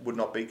and would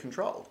not be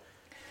controlled.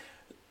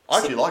 I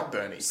actually like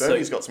Bernie.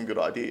 Bernie's got some good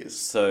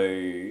ideas.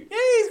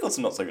 He's got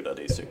some not so good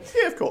ideas too.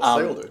 Yeah, of course,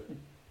 they all do.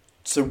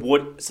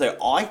 So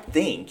I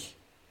think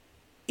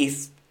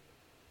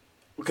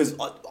because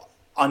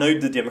I know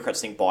the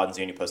Democrats think Biden's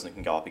the only person that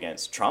can go up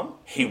against Trump,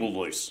 he will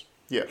lose.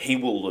 Yeah. He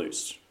will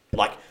lose.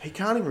 Like, he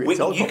can't even read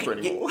helicopter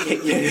anymore.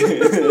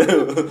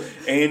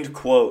 End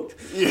quote.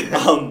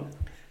 Yeah.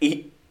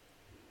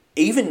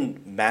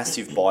 Even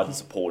massive Biden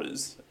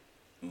supporters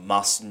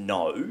must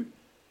know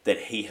that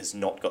he has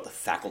not got the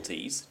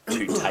faculties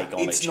to take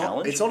on a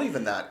challenge. It's not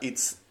even that.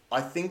 I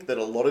think that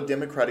a lot of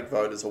Democratic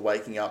voters are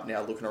waking up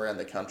now, looking around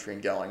the country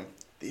and going,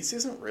 this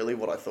isn't really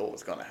what I thought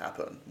was going to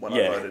happen when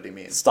I voted him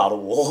in. Start a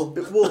war.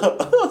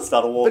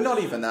 Start a war. But not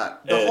even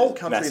that. The whole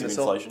country in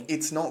itself, inflation.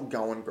 It's not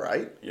going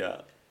great.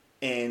 Yeah.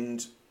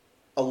 And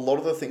a lot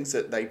of the things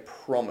that they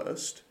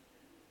promised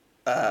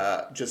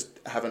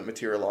just haven't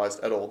materialised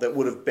at all that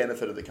would have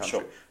benefited the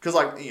country. Because,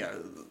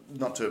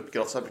 not to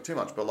get off subject too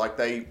much, but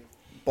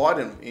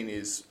Biden in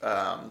his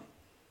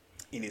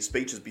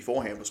speeches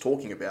beforehand was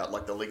talking about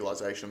the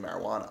legalisation of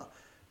marijuana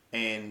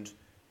and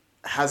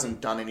hasn't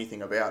done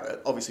anything about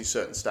it. Obviously,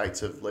 certain states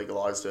have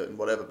legalised it and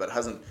whatever, but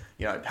hasn't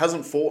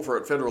fought for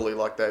it federally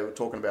like they were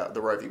talking about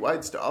the Roe v.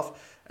 Wade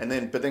stuff.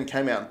 But then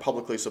came out and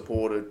publicly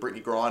supported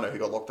Brittany Griner, who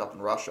got locked up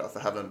in Russia for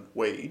having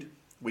weed,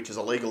 which is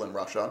illegal in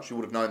Russia. She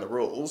would have known the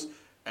rules.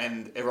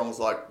 And everyone was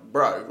like,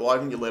 bro, why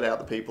haven't you let out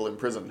the people in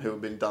prison who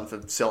have been done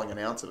for selling an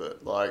ounce of it?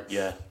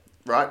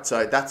 Right?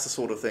 So that's the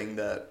sort of thing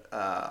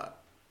that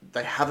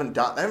they haven't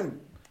done. They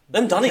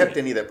haven't kept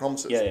any of their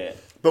promises. Yeah.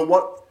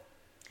 But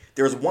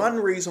there is one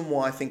reason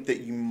why I think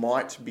that you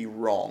might be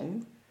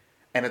wrong,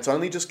 and it's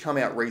only just come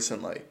out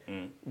recently,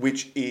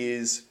 which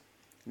is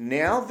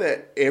now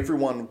that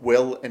everyone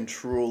well and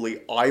truly,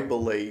 I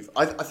believe,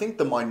 I think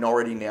the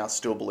minority now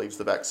still believes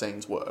the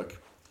vaccines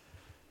work,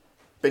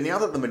 but now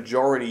that the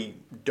majority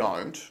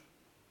don't,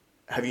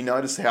 have you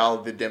noticed how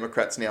the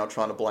Democrats now are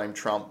trying to blame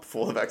Trump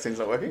for the vaccines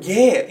not working?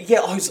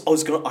 Yeah. I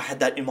had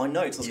that in my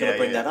notes. I was going to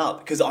bring that up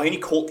because I only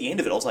caught the end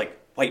of it. I was like,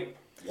 wait,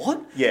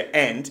 what? Yeah,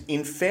 and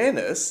in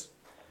fairness,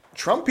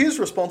 Trump is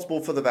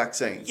responsible for the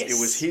vaccines. Yes. It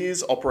was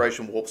his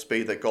Operation Warp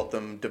Speed that got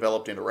them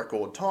developed in a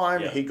record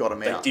time. Yeah. He got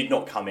them out. They did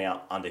not come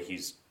out under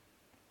his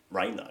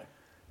reign, though.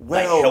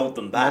 Well, they held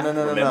them back,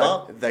 remember?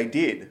 No. They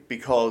did,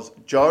 because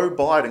Joe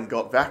Biden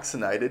got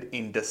vaccinated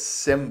in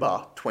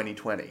December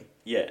 2020.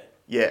 Yeah.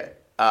 Yeah.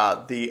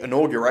 The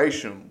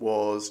inauguration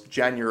was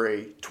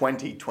January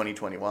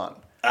 2021.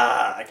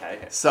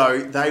 Okay. So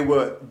they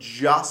were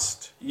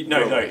just...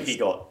 No, he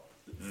got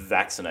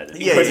vaccinated.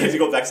 Yeah. He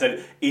got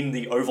vaccinated in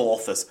the Oval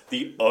Office.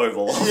 The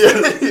Oval Office.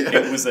 Yeah.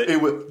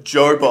 It was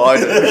Joe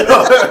Biden.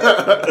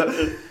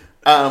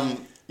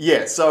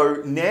 Yeah,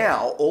 so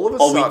now, all of a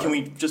sudden... Can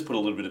we just put a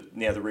little bit of...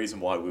 Now, the reason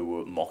why we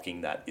were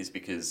mocking that is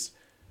because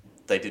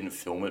they didn't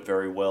film it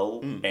very well,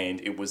 and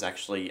it was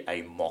actually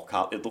a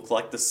mock-up. It looked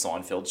like the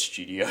Seinfeld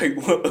studio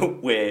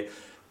where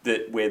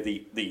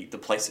the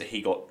place that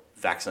he got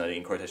vaccinated,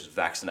 in quotations,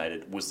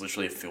 vaccinated, was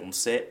literally a film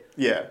set.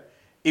 Yeah.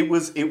 It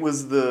was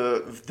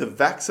the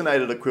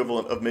vaccinated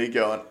equivalent of me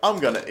going, I'm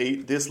going to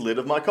eat this lid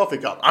of my coffee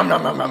cup.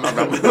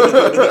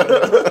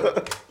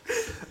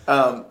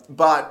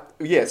 But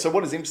yeah, so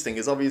what is interesting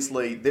is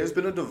obviously there's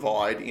been a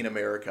divide in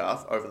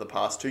America over the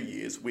past 2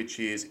 years, which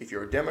is if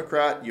you're a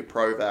Democrat, you're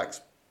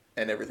pro-vax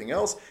and everything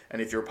else,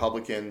 and if you're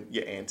Republican,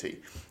 you're anti.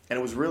 And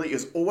it was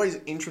always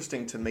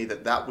interesting to me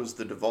that was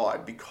the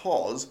divide,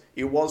 because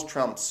it was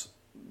Trump's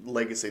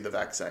legacy, the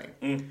vaccine.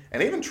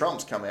 And even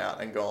Trump's come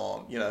out and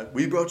gone,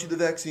 we brought you the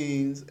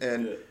vaccines.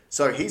 And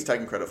so he's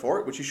taken credit for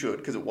it, which he should,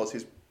 because it was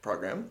his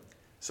program.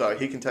 So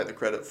he can take the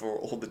credit for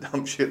all the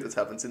dumb shit that's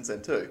happened since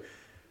then too.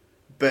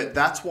 But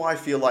that's why I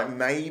feel like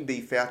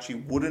maybe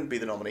Fauci wouldn't be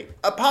the nominee,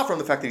 apart from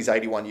the fact that he's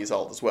 81 years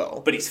old as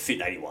well. But he's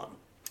fit 81.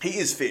 He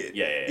is fit.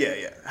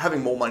 Yeah.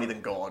 Having more money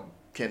than God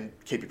can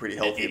keep you pretty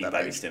healthy at that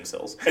baby age. Stem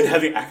cells. And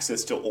having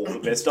access to all the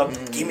best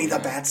stuff. Give me the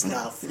bad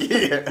stuff.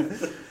 Yeah.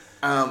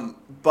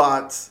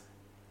 But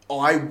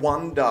I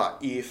wonder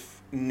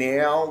if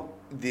now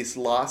this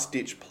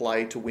last-ditch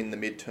play to win the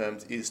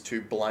midterms is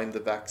to blame the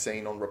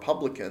vaccine on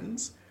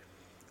Republicans.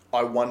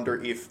 I wonder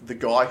if the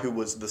guy who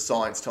was the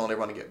science telling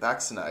everyone to get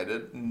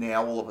vaccinated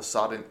now all of a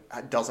sudden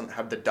doesn't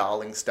have the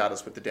darling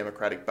status with the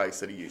Democratic base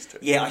that he used to.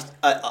 Yeah,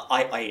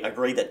 I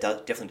agree that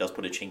definitely does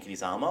put a chink in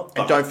his armour.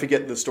 And don't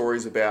forget the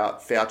stories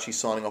about Fauci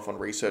signing off on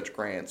research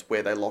grants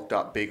where they locked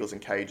up beagles in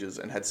cages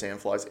and had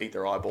sandflies eat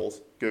their eyeballs.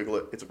 Google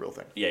it, it's a real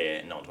thing.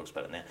 Yeah, no one talks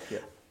about it now.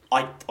 Yeah.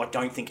 I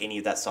don't think any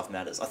of that stuff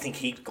matters. I think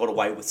he got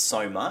away with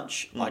so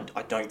much.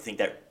 I don't think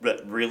that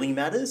really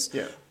matters.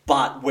 Yeah.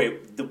 But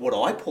what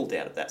I pulled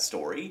out of that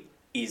story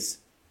is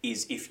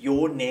if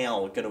you're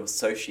now going to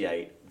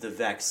associate the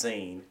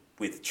vaccine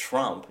with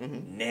Trump,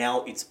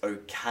 now it's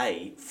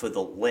okay for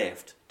the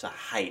left to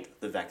hate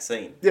the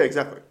vaccine. Yeah,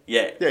 exactly.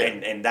 Yeah.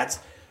 And that's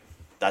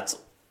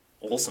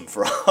awesome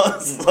for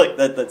us. Like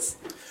that's.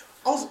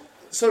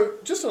 So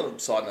just on a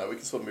side note, we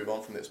can sort of move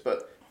on from this,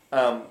 but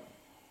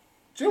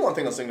do you know one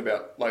thing I was thinking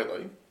about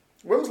lately?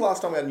 When was the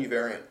last time we had a new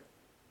variant?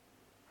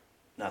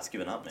 No, it's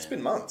given up, man. It's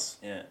been months.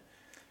 Yeah.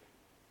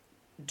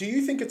 Do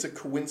you think it's a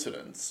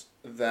coincidence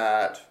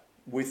that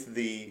with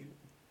the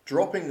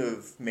dropping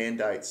of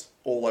mandates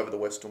all over the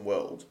Western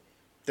world,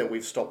 that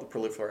we've stopped the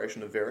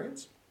proliferation of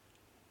variants?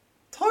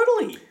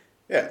 Totally.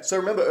 Yeah, so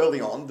remember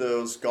early on, there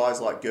was guys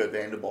like Gert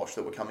van der Bosch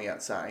that were coming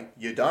out saying,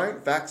 you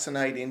don't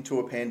vaccinate into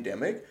a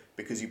pandemic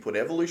because you put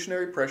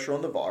evolutionary pressure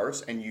on the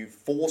virus and you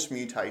force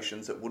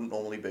mutations that wouldn't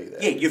normally be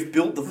there. Yeah, you've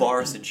built the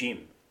virus at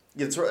gym.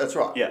 Yeah, that's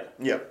right.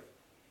 Yeah.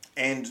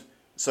 And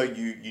so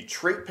you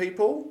treat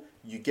people,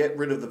 you get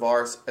rid of the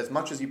virus as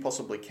much as you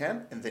possibly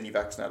can, and then you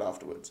vaccinate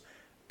afterwards.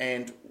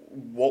 And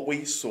what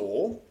we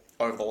saw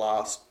over the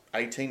last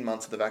 18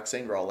 months of the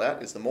vaccine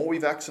rollout is the more we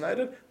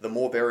vaccinated, the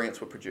more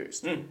variants were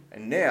produced. And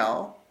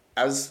now,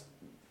 as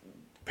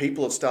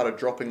people have started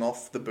dropping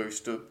off the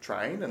booster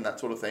train and that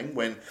sort of thing,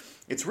 when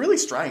it's really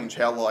strange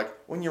how,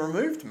 when you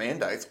removed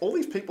mandates, all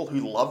these people who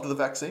loved the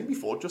vaccine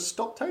before just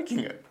stopped taking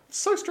it. It's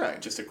so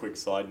strange. Just a quick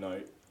side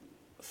note.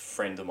 A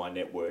friend of my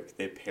network,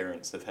 their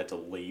parents have had to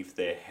leave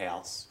their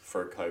house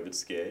for a COVID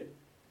scare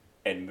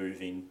and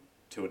move in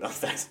to an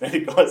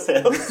unvaccinated guy's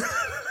house.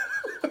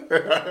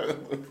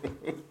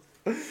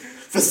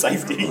 For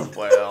safety.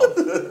 Wow.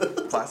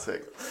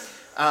 Classic.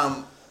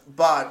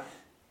 But,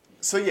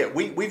 so yeah,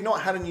 we've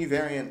not had a new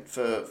variant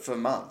for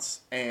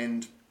months.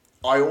 And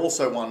I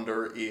also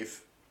wonder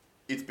if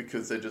it's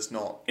because they're just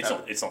not...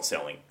 It's not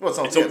selling. Well,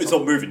 it's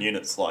not moving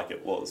units like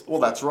it was before.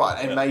 Well, that's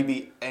right. And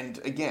maybe... And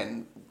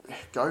again,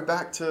 go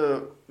back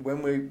to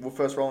when we were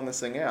first rolling this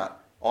thing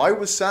out. I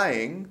was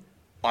saying...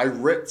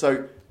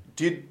 So,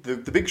 did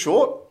the Big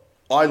Short...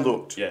 I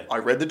looked. Yeah. I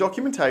read the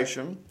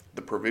documentation.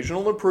 The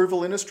provisional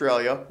approval in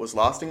Australia was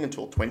lasting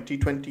until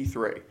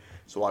 2023.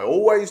 So I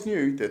always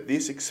knew that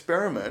this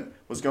experiment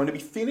was going to be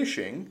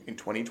finishing in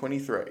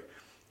 2023.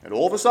 And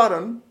all of a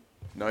sudden,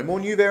 no more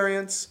new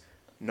variants,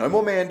 no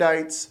more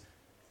mandates.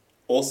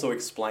 also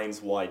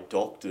explains why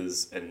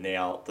doctors are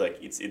now, like,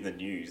 it's in the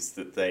news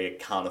that they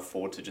can't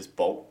afford to just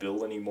bulk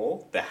bill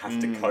anymore. They have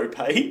to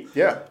co-pay.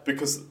 Yeah.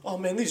 Because, oh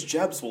man, these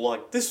jabs were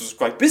like, this was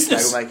great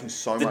business. They were making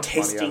so much money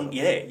out of them.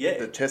 Yeah.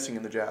 The testing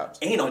and the jabs.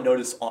 And I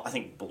noticed, I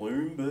think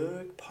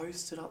Bloomberg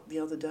posted up the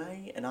other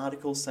day an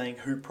article saying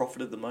who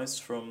profited the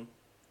most from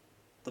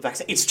the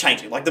vaccine. It's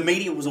changing. Like, the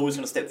media was always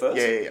going to step first.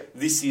 Yeah.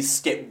 This is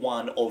step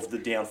one of the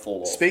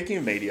downfall of. Speaking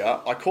of media,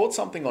 I caught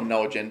something on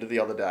No Agenda the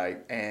other day,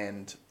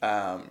 and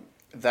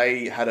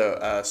they had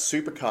a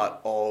supercut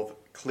of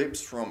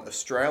clips from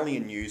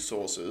Australian news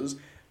sources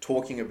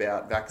talking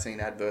about vaccine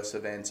adverse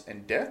events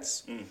and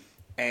deaths.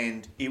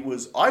 And it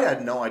was, I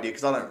had no idea,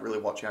 because I don't really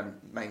watch our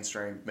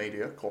mainstream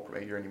media,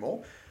 corporate media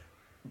anymore.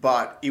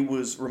 But it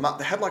was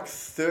they had like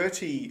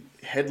 30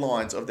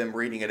 headlines of them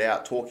reading it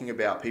out, talking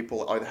about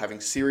people either having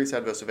serious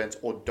adverse events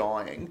or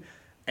dying.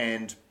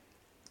 And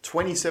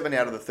 27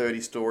 out of the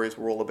 30 stories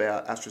were all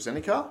about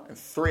AstraZeneca, and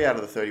 3 out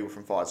of the 30 were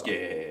from Pfizer.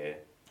 Yeah.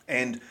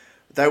 And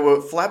they were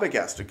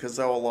flabbergasted because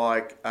they were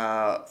like,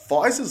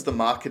 Pfizer's the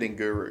marketing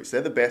gurus.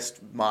 They're the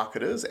best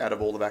marketers out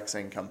of all the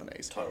vaccine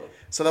companies. Totally.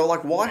 So they were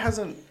like, why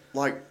hasn't,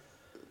 like,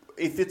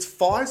 if it's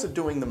Pfizer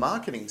doing the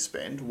marketing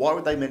spend, why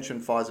would they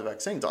mention Pfizer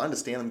vaccines? I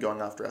understand them going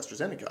after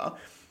AstraZeneca,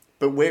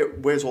 but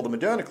where's all the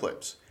Moderna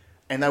clips?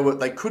 And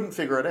they couldn't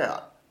figure it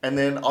out. And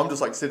then I'm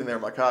just like sitting there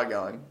in my car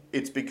going,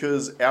 it's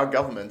because our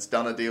government's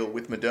done a deal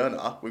with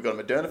Moderna. We've got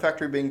a Moderna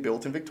factory being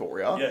built in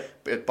Victoria. Yeah.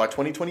 But by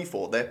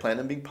 2024, they're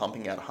planning to be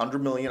pumping out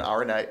 100 million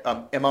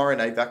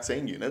mRNA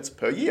vaccine units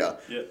per year.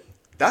 Yeah.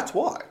 That's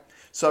why.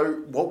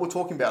 So what we're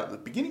talking about at the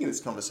beginning of this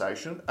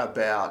conversation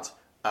about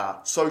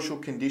social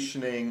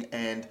conditioning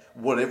and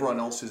what everyone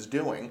else is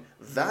doing,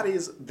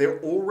 they're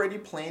already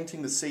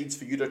planting the seeds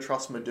for you to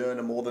trust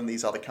Moderna more than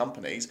these other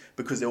companies,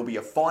 because there will be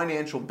a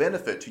financial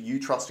benefit to you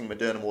trusting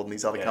Moderna more than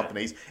these other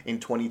companies in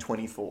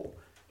 2024.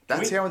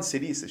 That's how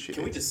insidious this shit is.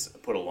 Can we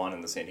just put a line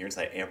in the sand here and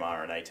say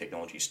mRNA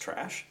technology is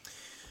trash?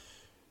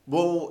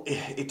 Well,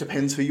 it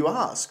depends who you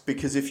ask,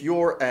 because if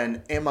you're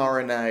an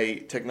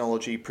mRNA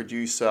technology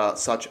producer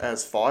such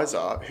as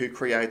Pfizer, who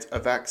creates a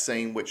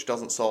vaccine which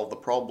doesn't solve the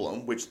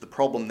problem, which the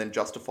problem then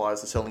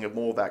justifies the selling of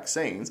more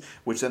vaccines,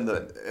 which then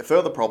the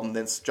further problem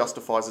then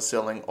justifies the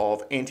selling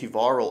of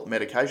antiviral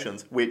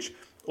medications, which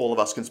all of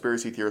us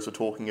conspiracy theorists were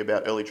talking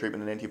about early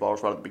treatment and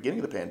antivirals right at the beginning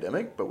of the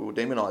pandemic, but we were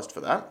demonized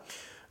for that.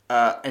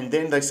 And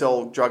then they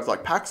sell drugs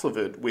like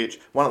Paxlovid, which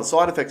one of the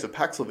side effects of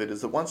Paxlovid is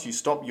that once you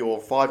stop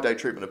your 5-day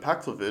treatment of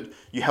Paxlovid,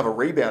 you have a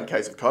rebound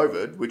case of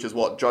COVID, which is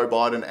what Joe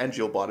Biden and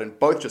Jill Biden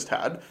both just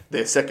had,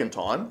 their second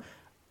time,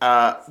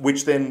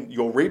 which then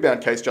your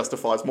rebound case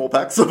justifies more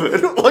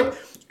Paxlovid. Like,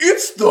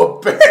 it's the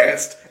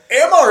best!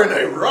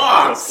 mRNA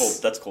rocks!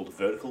 That's called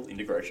vertical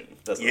integration.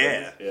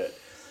 Yeah.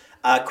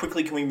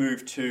 Quickly, can we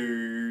move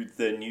to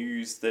the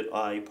news that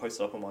I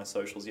posted up on my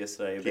socials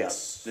yesterday about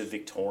the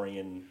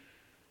Victorian...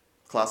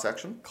 Class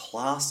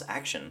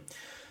action.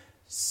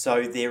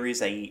 So there is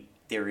a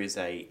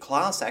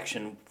class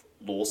action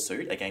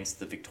lawsuit against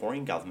the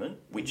Victorian government,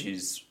 which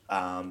is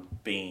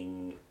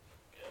being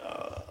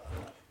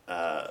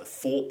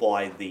fought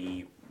by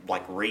the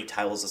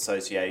Retailers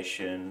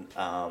Association,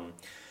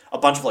 a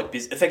bunch of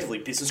effectively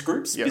business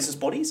groups, business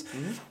bodies.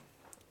 Mm-hmm.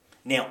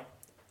 Now,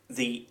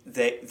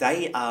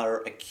 they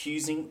are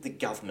accusing the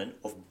government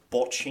of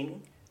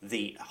botching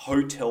the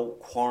hotel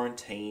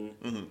quarantine.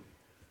 Mm-hmm.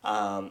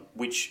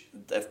 Which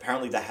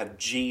apparently they have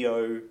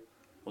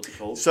what's it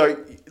called?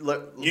 So,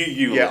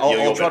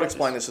 I'll try to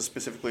explain this as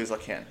specifically as I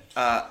can.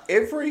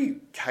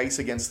 Every case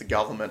against the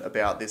government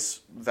about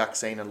this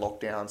vaccine and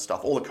lockdown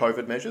stuff, all the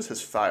COVID measures,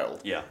 has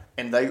failed. Yeah.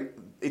 And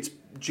it's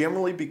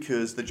generally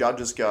because the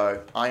judges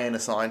go, I ain't a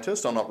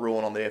scientist, I'm not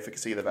ruling on the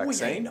efficacy of the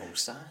vaccine. We ain't no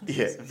scientists.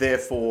 Yeah,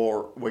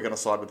 therefore, we're going to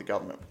side with the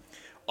government.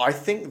 I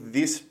think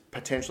this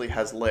potentially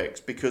has legs,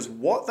 because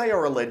what they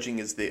are alleging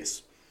is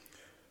this.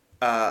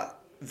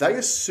 They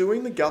are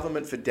suing the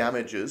government for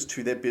damages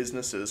to their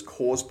businesses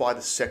caused by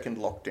the second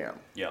lockdown.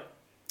 Yeah.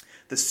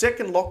 The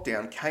second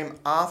lockdown came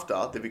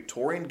after the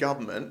Victorian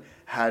government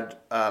had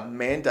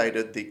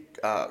mandated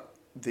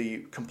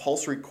the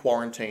compulsory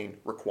quarantine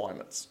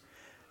requirements.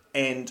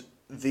 And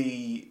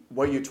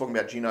where you're talking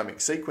about genomic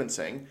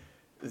sequencing,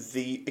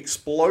 the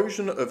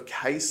explosion of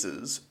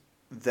cases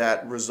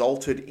that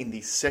resulted in the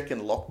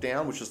second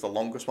lockdown, which is the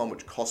longest one,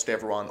 which cost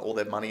everyone all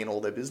their money and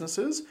all their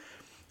businesses,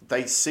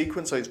 they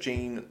sequence those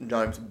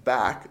genomes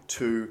back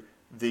to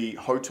the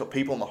hotel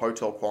people in the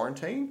hotel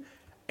quarantine,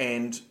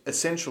 and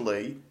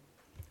essentially,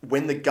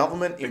 when the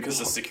government because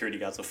the security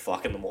guards are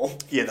fucking them all.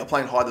 Yeah, they're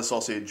playing hide the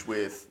sausage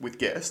with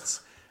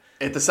guests.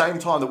 At the same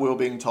time that we were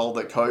being told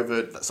that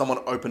that someone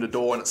opened a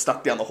door and it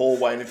stuck down the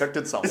hallway and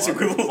infected someone. It's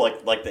equivalent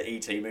of like the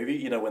E.T.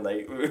 movie, when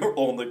they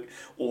all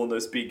in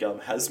those big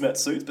hazmat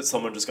suits, but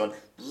someone just gone.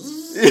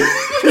 Yeah,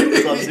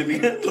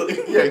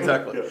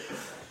 exactly.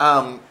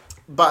 Yeah.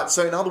 But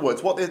so in other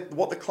words, what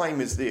the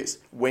claim is this: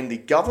 when the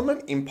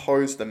government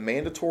imposed the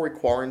mandatory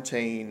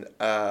quarantine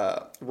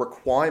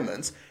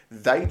requirements,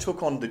 they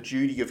took on the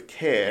duty of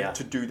care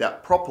to do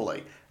that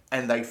properly,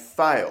 and they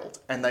failed,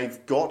 and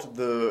they've got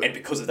and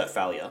because of that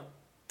failure,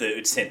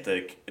 it sent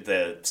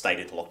the state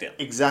into lockdown.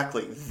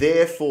 Exactly.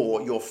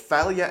 Therefore, your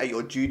failure at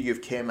your duty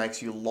of care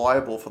makes you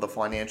liable for the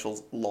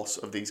financial loss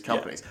of these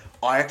companies.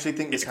 Yeah. I actually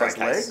think this has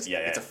legs. Yeah,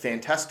 it's a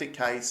fantastic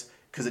case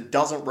because it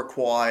doesn't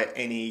require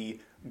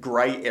any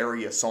grey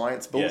area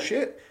science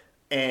bullshit,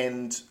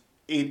 and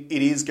it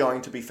is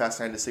going to be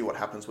fascinating to see what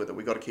happens with it.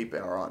 We've got to keep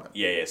our eye on it.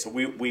 Yeah. So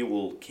we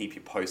will keep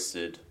you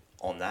posted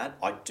on that.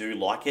 I do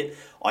like it.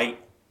 I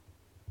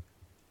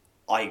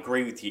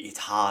agree with you. It's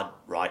hard,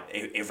 right?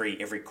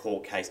 Every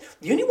court case.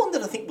 The only one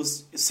that I think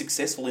was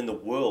successful in the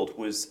world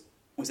was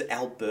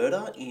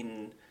Alberta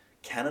in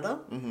Canada,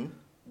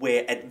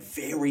 where at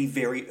very,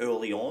 very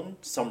early on,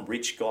 some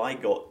rich guy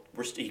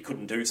he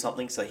couldn't do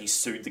something, so he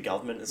sued the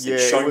government and said,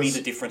 "Show me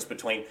the difference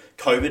between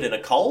COVID and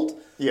a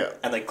cold." Yeah,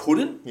 and they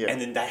couldn't,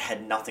 and then they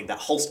had nothing.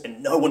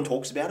 And no one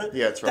talks about it.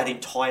 Yeah, that's right. That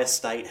entire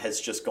state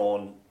has just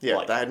gone.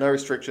 Yeah, they had no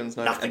restrictions,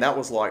 nothing. And that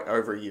was like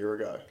over a year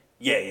ago.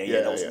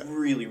 Yeah. That was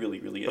really, really,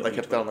 really. But they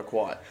kept that on the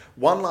quiet.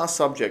 One last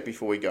subject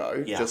before we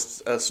go,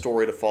 just a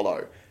story to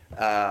follow.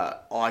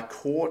 I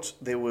caught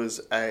there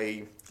was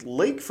a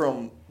leak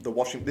from the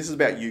Washington. This is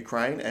about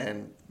Ukraine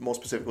and more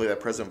specifically their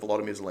president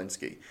Volodymyr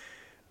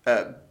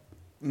Zelensky.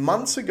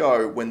 Months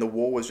ago, when the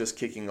war was just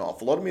kicking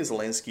off, Volodymyr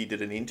Zelensky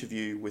did an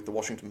interview with the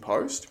Washington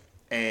Post,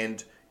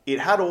 and it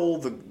had all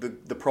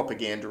the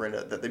propaganda in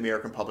it that the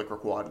American public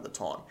required at the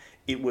time.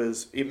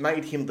 It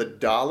made him the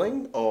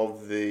darling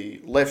of the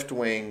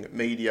left-wing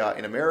media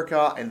in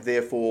America, and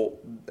therefore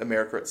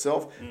America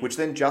itself, which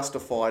then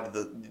justified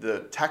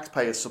the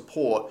taxpayers'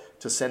 support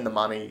to send the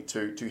money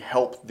to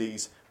help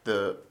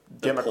the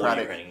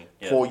democratic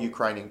poor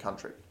Ukrainian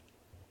country.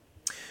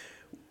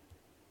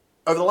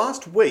 Over the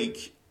last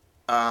week,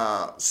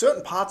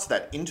 certain parts of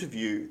that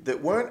interview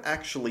that weren't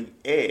actually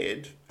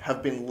aired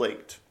have been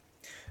leaked.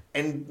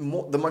 And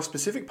the most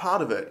specific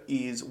part of it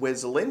is where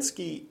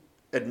Zelensky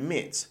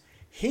admits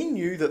he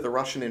knew that the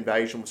Russian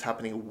invasion was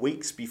happening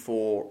weeks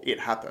before it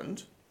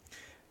happened,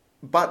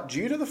 but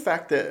due to the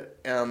fact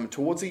that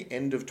towards the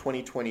end of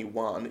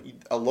 2021,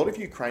 a lot of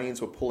Ukrainians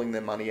were pulling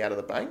their money out of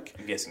the bank.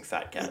 I'm guessing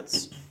fat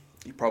cats.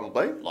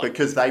 Probably,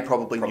 because they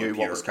probably knew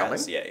what was coming.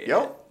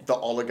 Yep, the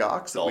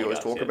oligarchs that we always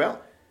talk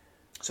about.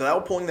 So they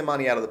were pulling their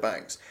money out of the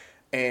banks.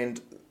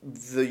 And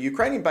the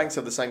Ukrainian banks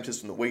have the same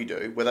system that we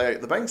do, where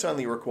the banks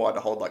only required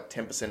to hold like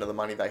 10% of the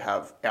money they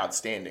have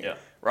outstanding,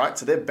 right?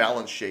 So their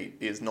balance sheet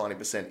is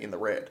 90% in the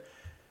red.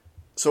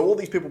 So all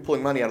these people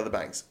pulling money out of the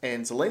banks.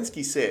 And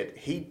Zelensky said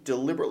he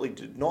deliberately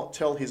did not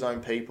tell his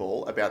own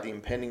people about the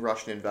impending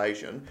Russian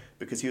invasion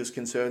because he was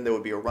concerned there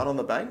would be a run on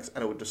the banks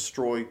and it would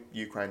destroy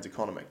Ukraine's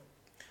economy.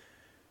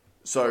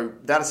 So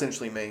that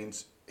essentially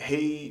means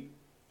he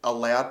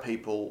allowed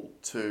people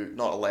to...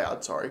 Not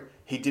allowed, sorry.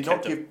 He did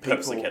not give people...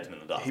 Purposely kept them in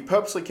the dark. He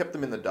purposely kept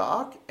them in the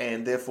dark,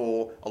 and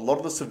therefore a lot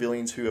of the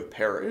civilians who have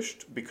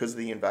perished because of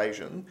the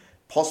invasion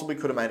possibly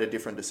could have made a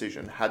different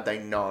decision had they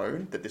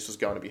known that this was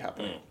going to be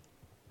happening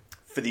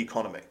for the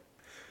economy.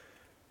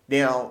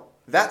 Now,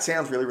 that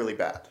sounds really, really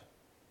bad.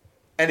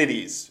 And it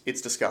is.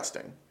 It's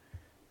disgusting.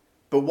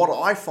 But what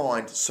I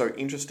find so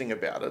interesting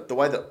about it, the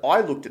way that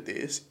I looked at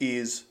this,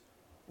 is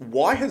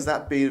why has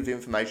that bit of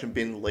information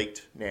been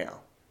leaked now?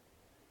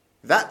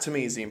 That, to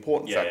me, is the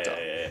important factor.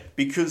 Yeah.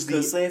 Because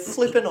they're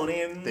flipping on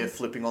him. They're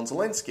flipping on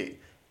Zelensky.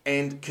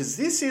 And because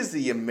this is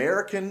the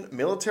American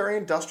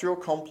military-industrial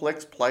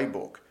complex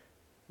playbook.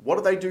 What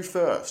did they do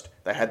first?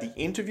 They had the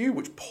interview,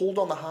 which pulled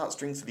on the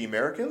heartstrings of the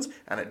Americans,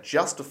 and it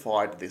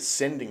justified this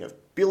sending of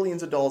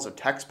billions of dollars of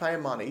taxpayer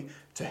money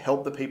to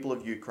help the people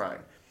of Ukraine.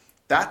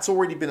 That's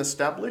already been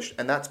established,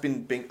 and that's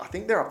been I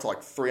think they're up to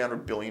like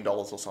 $300 billion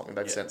or something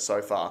they've sent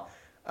so far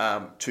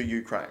to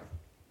Ukraine.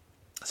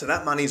 So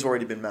that money's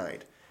already been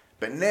made.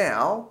 But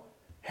now,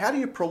 how do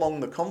you prolong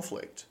the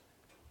conflict?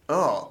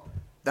 Oh,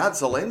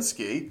 that's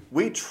Zelensky.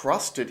 We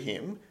trusted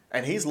him,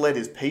 and he's let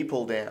his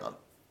people down.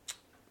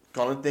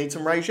 Gonna need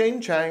some regime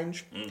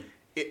change.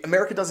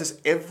 America does this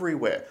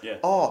everywhere.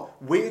 Oh,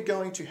 we're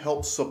going to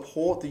help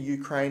support the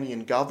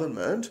Ukrainian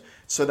government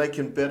so they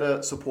can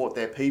better support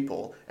their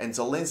people. And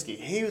Zelensky,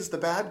 he was the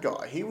bad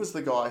guy. He was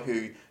the guy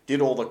who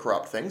did all the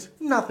corrupt things.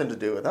 Nothing to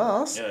do with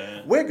us.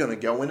 We're going to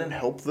go in and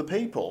help the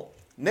people.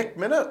 Next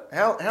minute,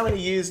 how many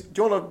years...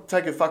 Do you want to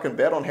take a fucking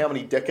bet on how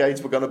many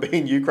decades we're going to be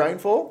in Ukraine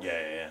for?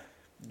 Yeah.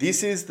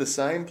 This is the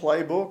same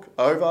playbook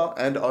over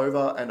and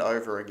over and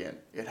over again.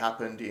 It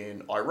happened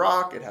in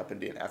Iraq. It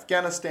happened in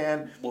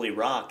Afghanistan. Well,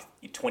 Iraq,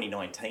 in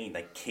 2019,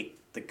 they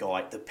kicked the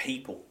guy... The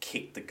people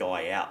kicked the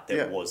guy out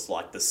that was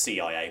like the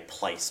CIA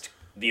placed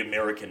the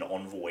American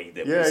envoy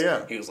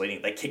that he was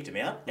leading. They kicked him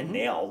out, and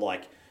now,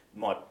 like...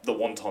 the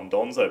wonton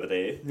dons over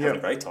there having a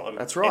great time.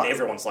 That's right. And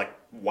everyone's like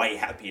way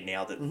happier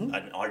now that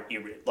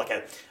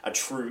a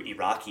true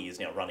Iraqi is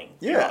now running.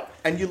 Iraq.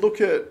 And you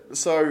look at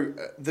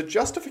the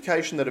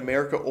justification that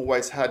America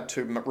always had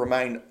to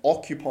remain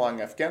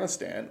occupying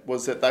Afghanistan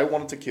was that they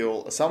wanted to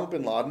kill Osama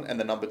bin Laden and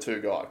the number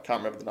 2 guy. Can't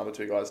remember the number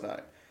 2 guy's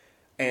name.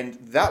 And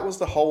that was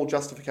the whole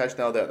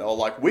justification out there. They were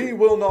like, we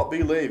will not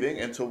be leaving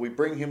until we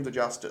bring him to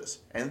justice.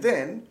 And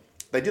then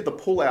they did the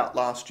pullout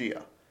last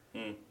year.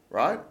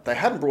 right? They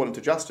hadn't brought him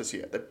to justice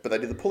yet, but they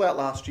did the pullout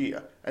last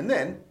year. And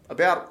then,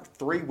 about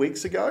 3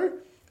 weeks ago,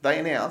 they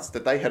announced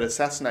that they had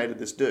assassinated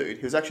this dude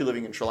who was actually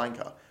living in Sri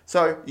Lanka.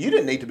 So you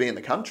didn't need to be in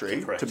the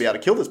country to be able to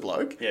kill this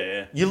bloke.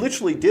 Yeah. You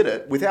literally did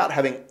it without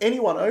having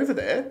anyone over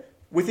there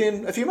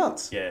within a few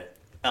months. Yeah.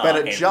 But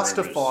it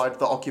justified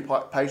the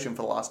occupation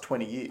for the last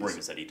 20 years.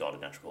 Rumours that he died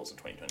of natural causes in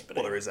 2020. But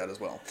well, there is that as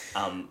well.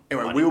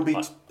 Anyway, we'll be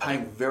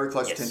paying very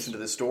close attention to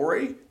this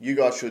story. You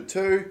guys should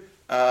too.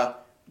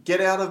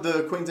 Get out of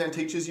the Queensland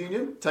Teachers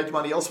Union. Take your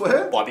money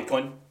elsewhere. Buy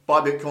Bitcoin.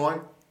 Buy Bitcoin.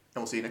 And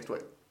we'll see you next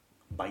week.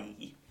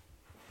 Bye.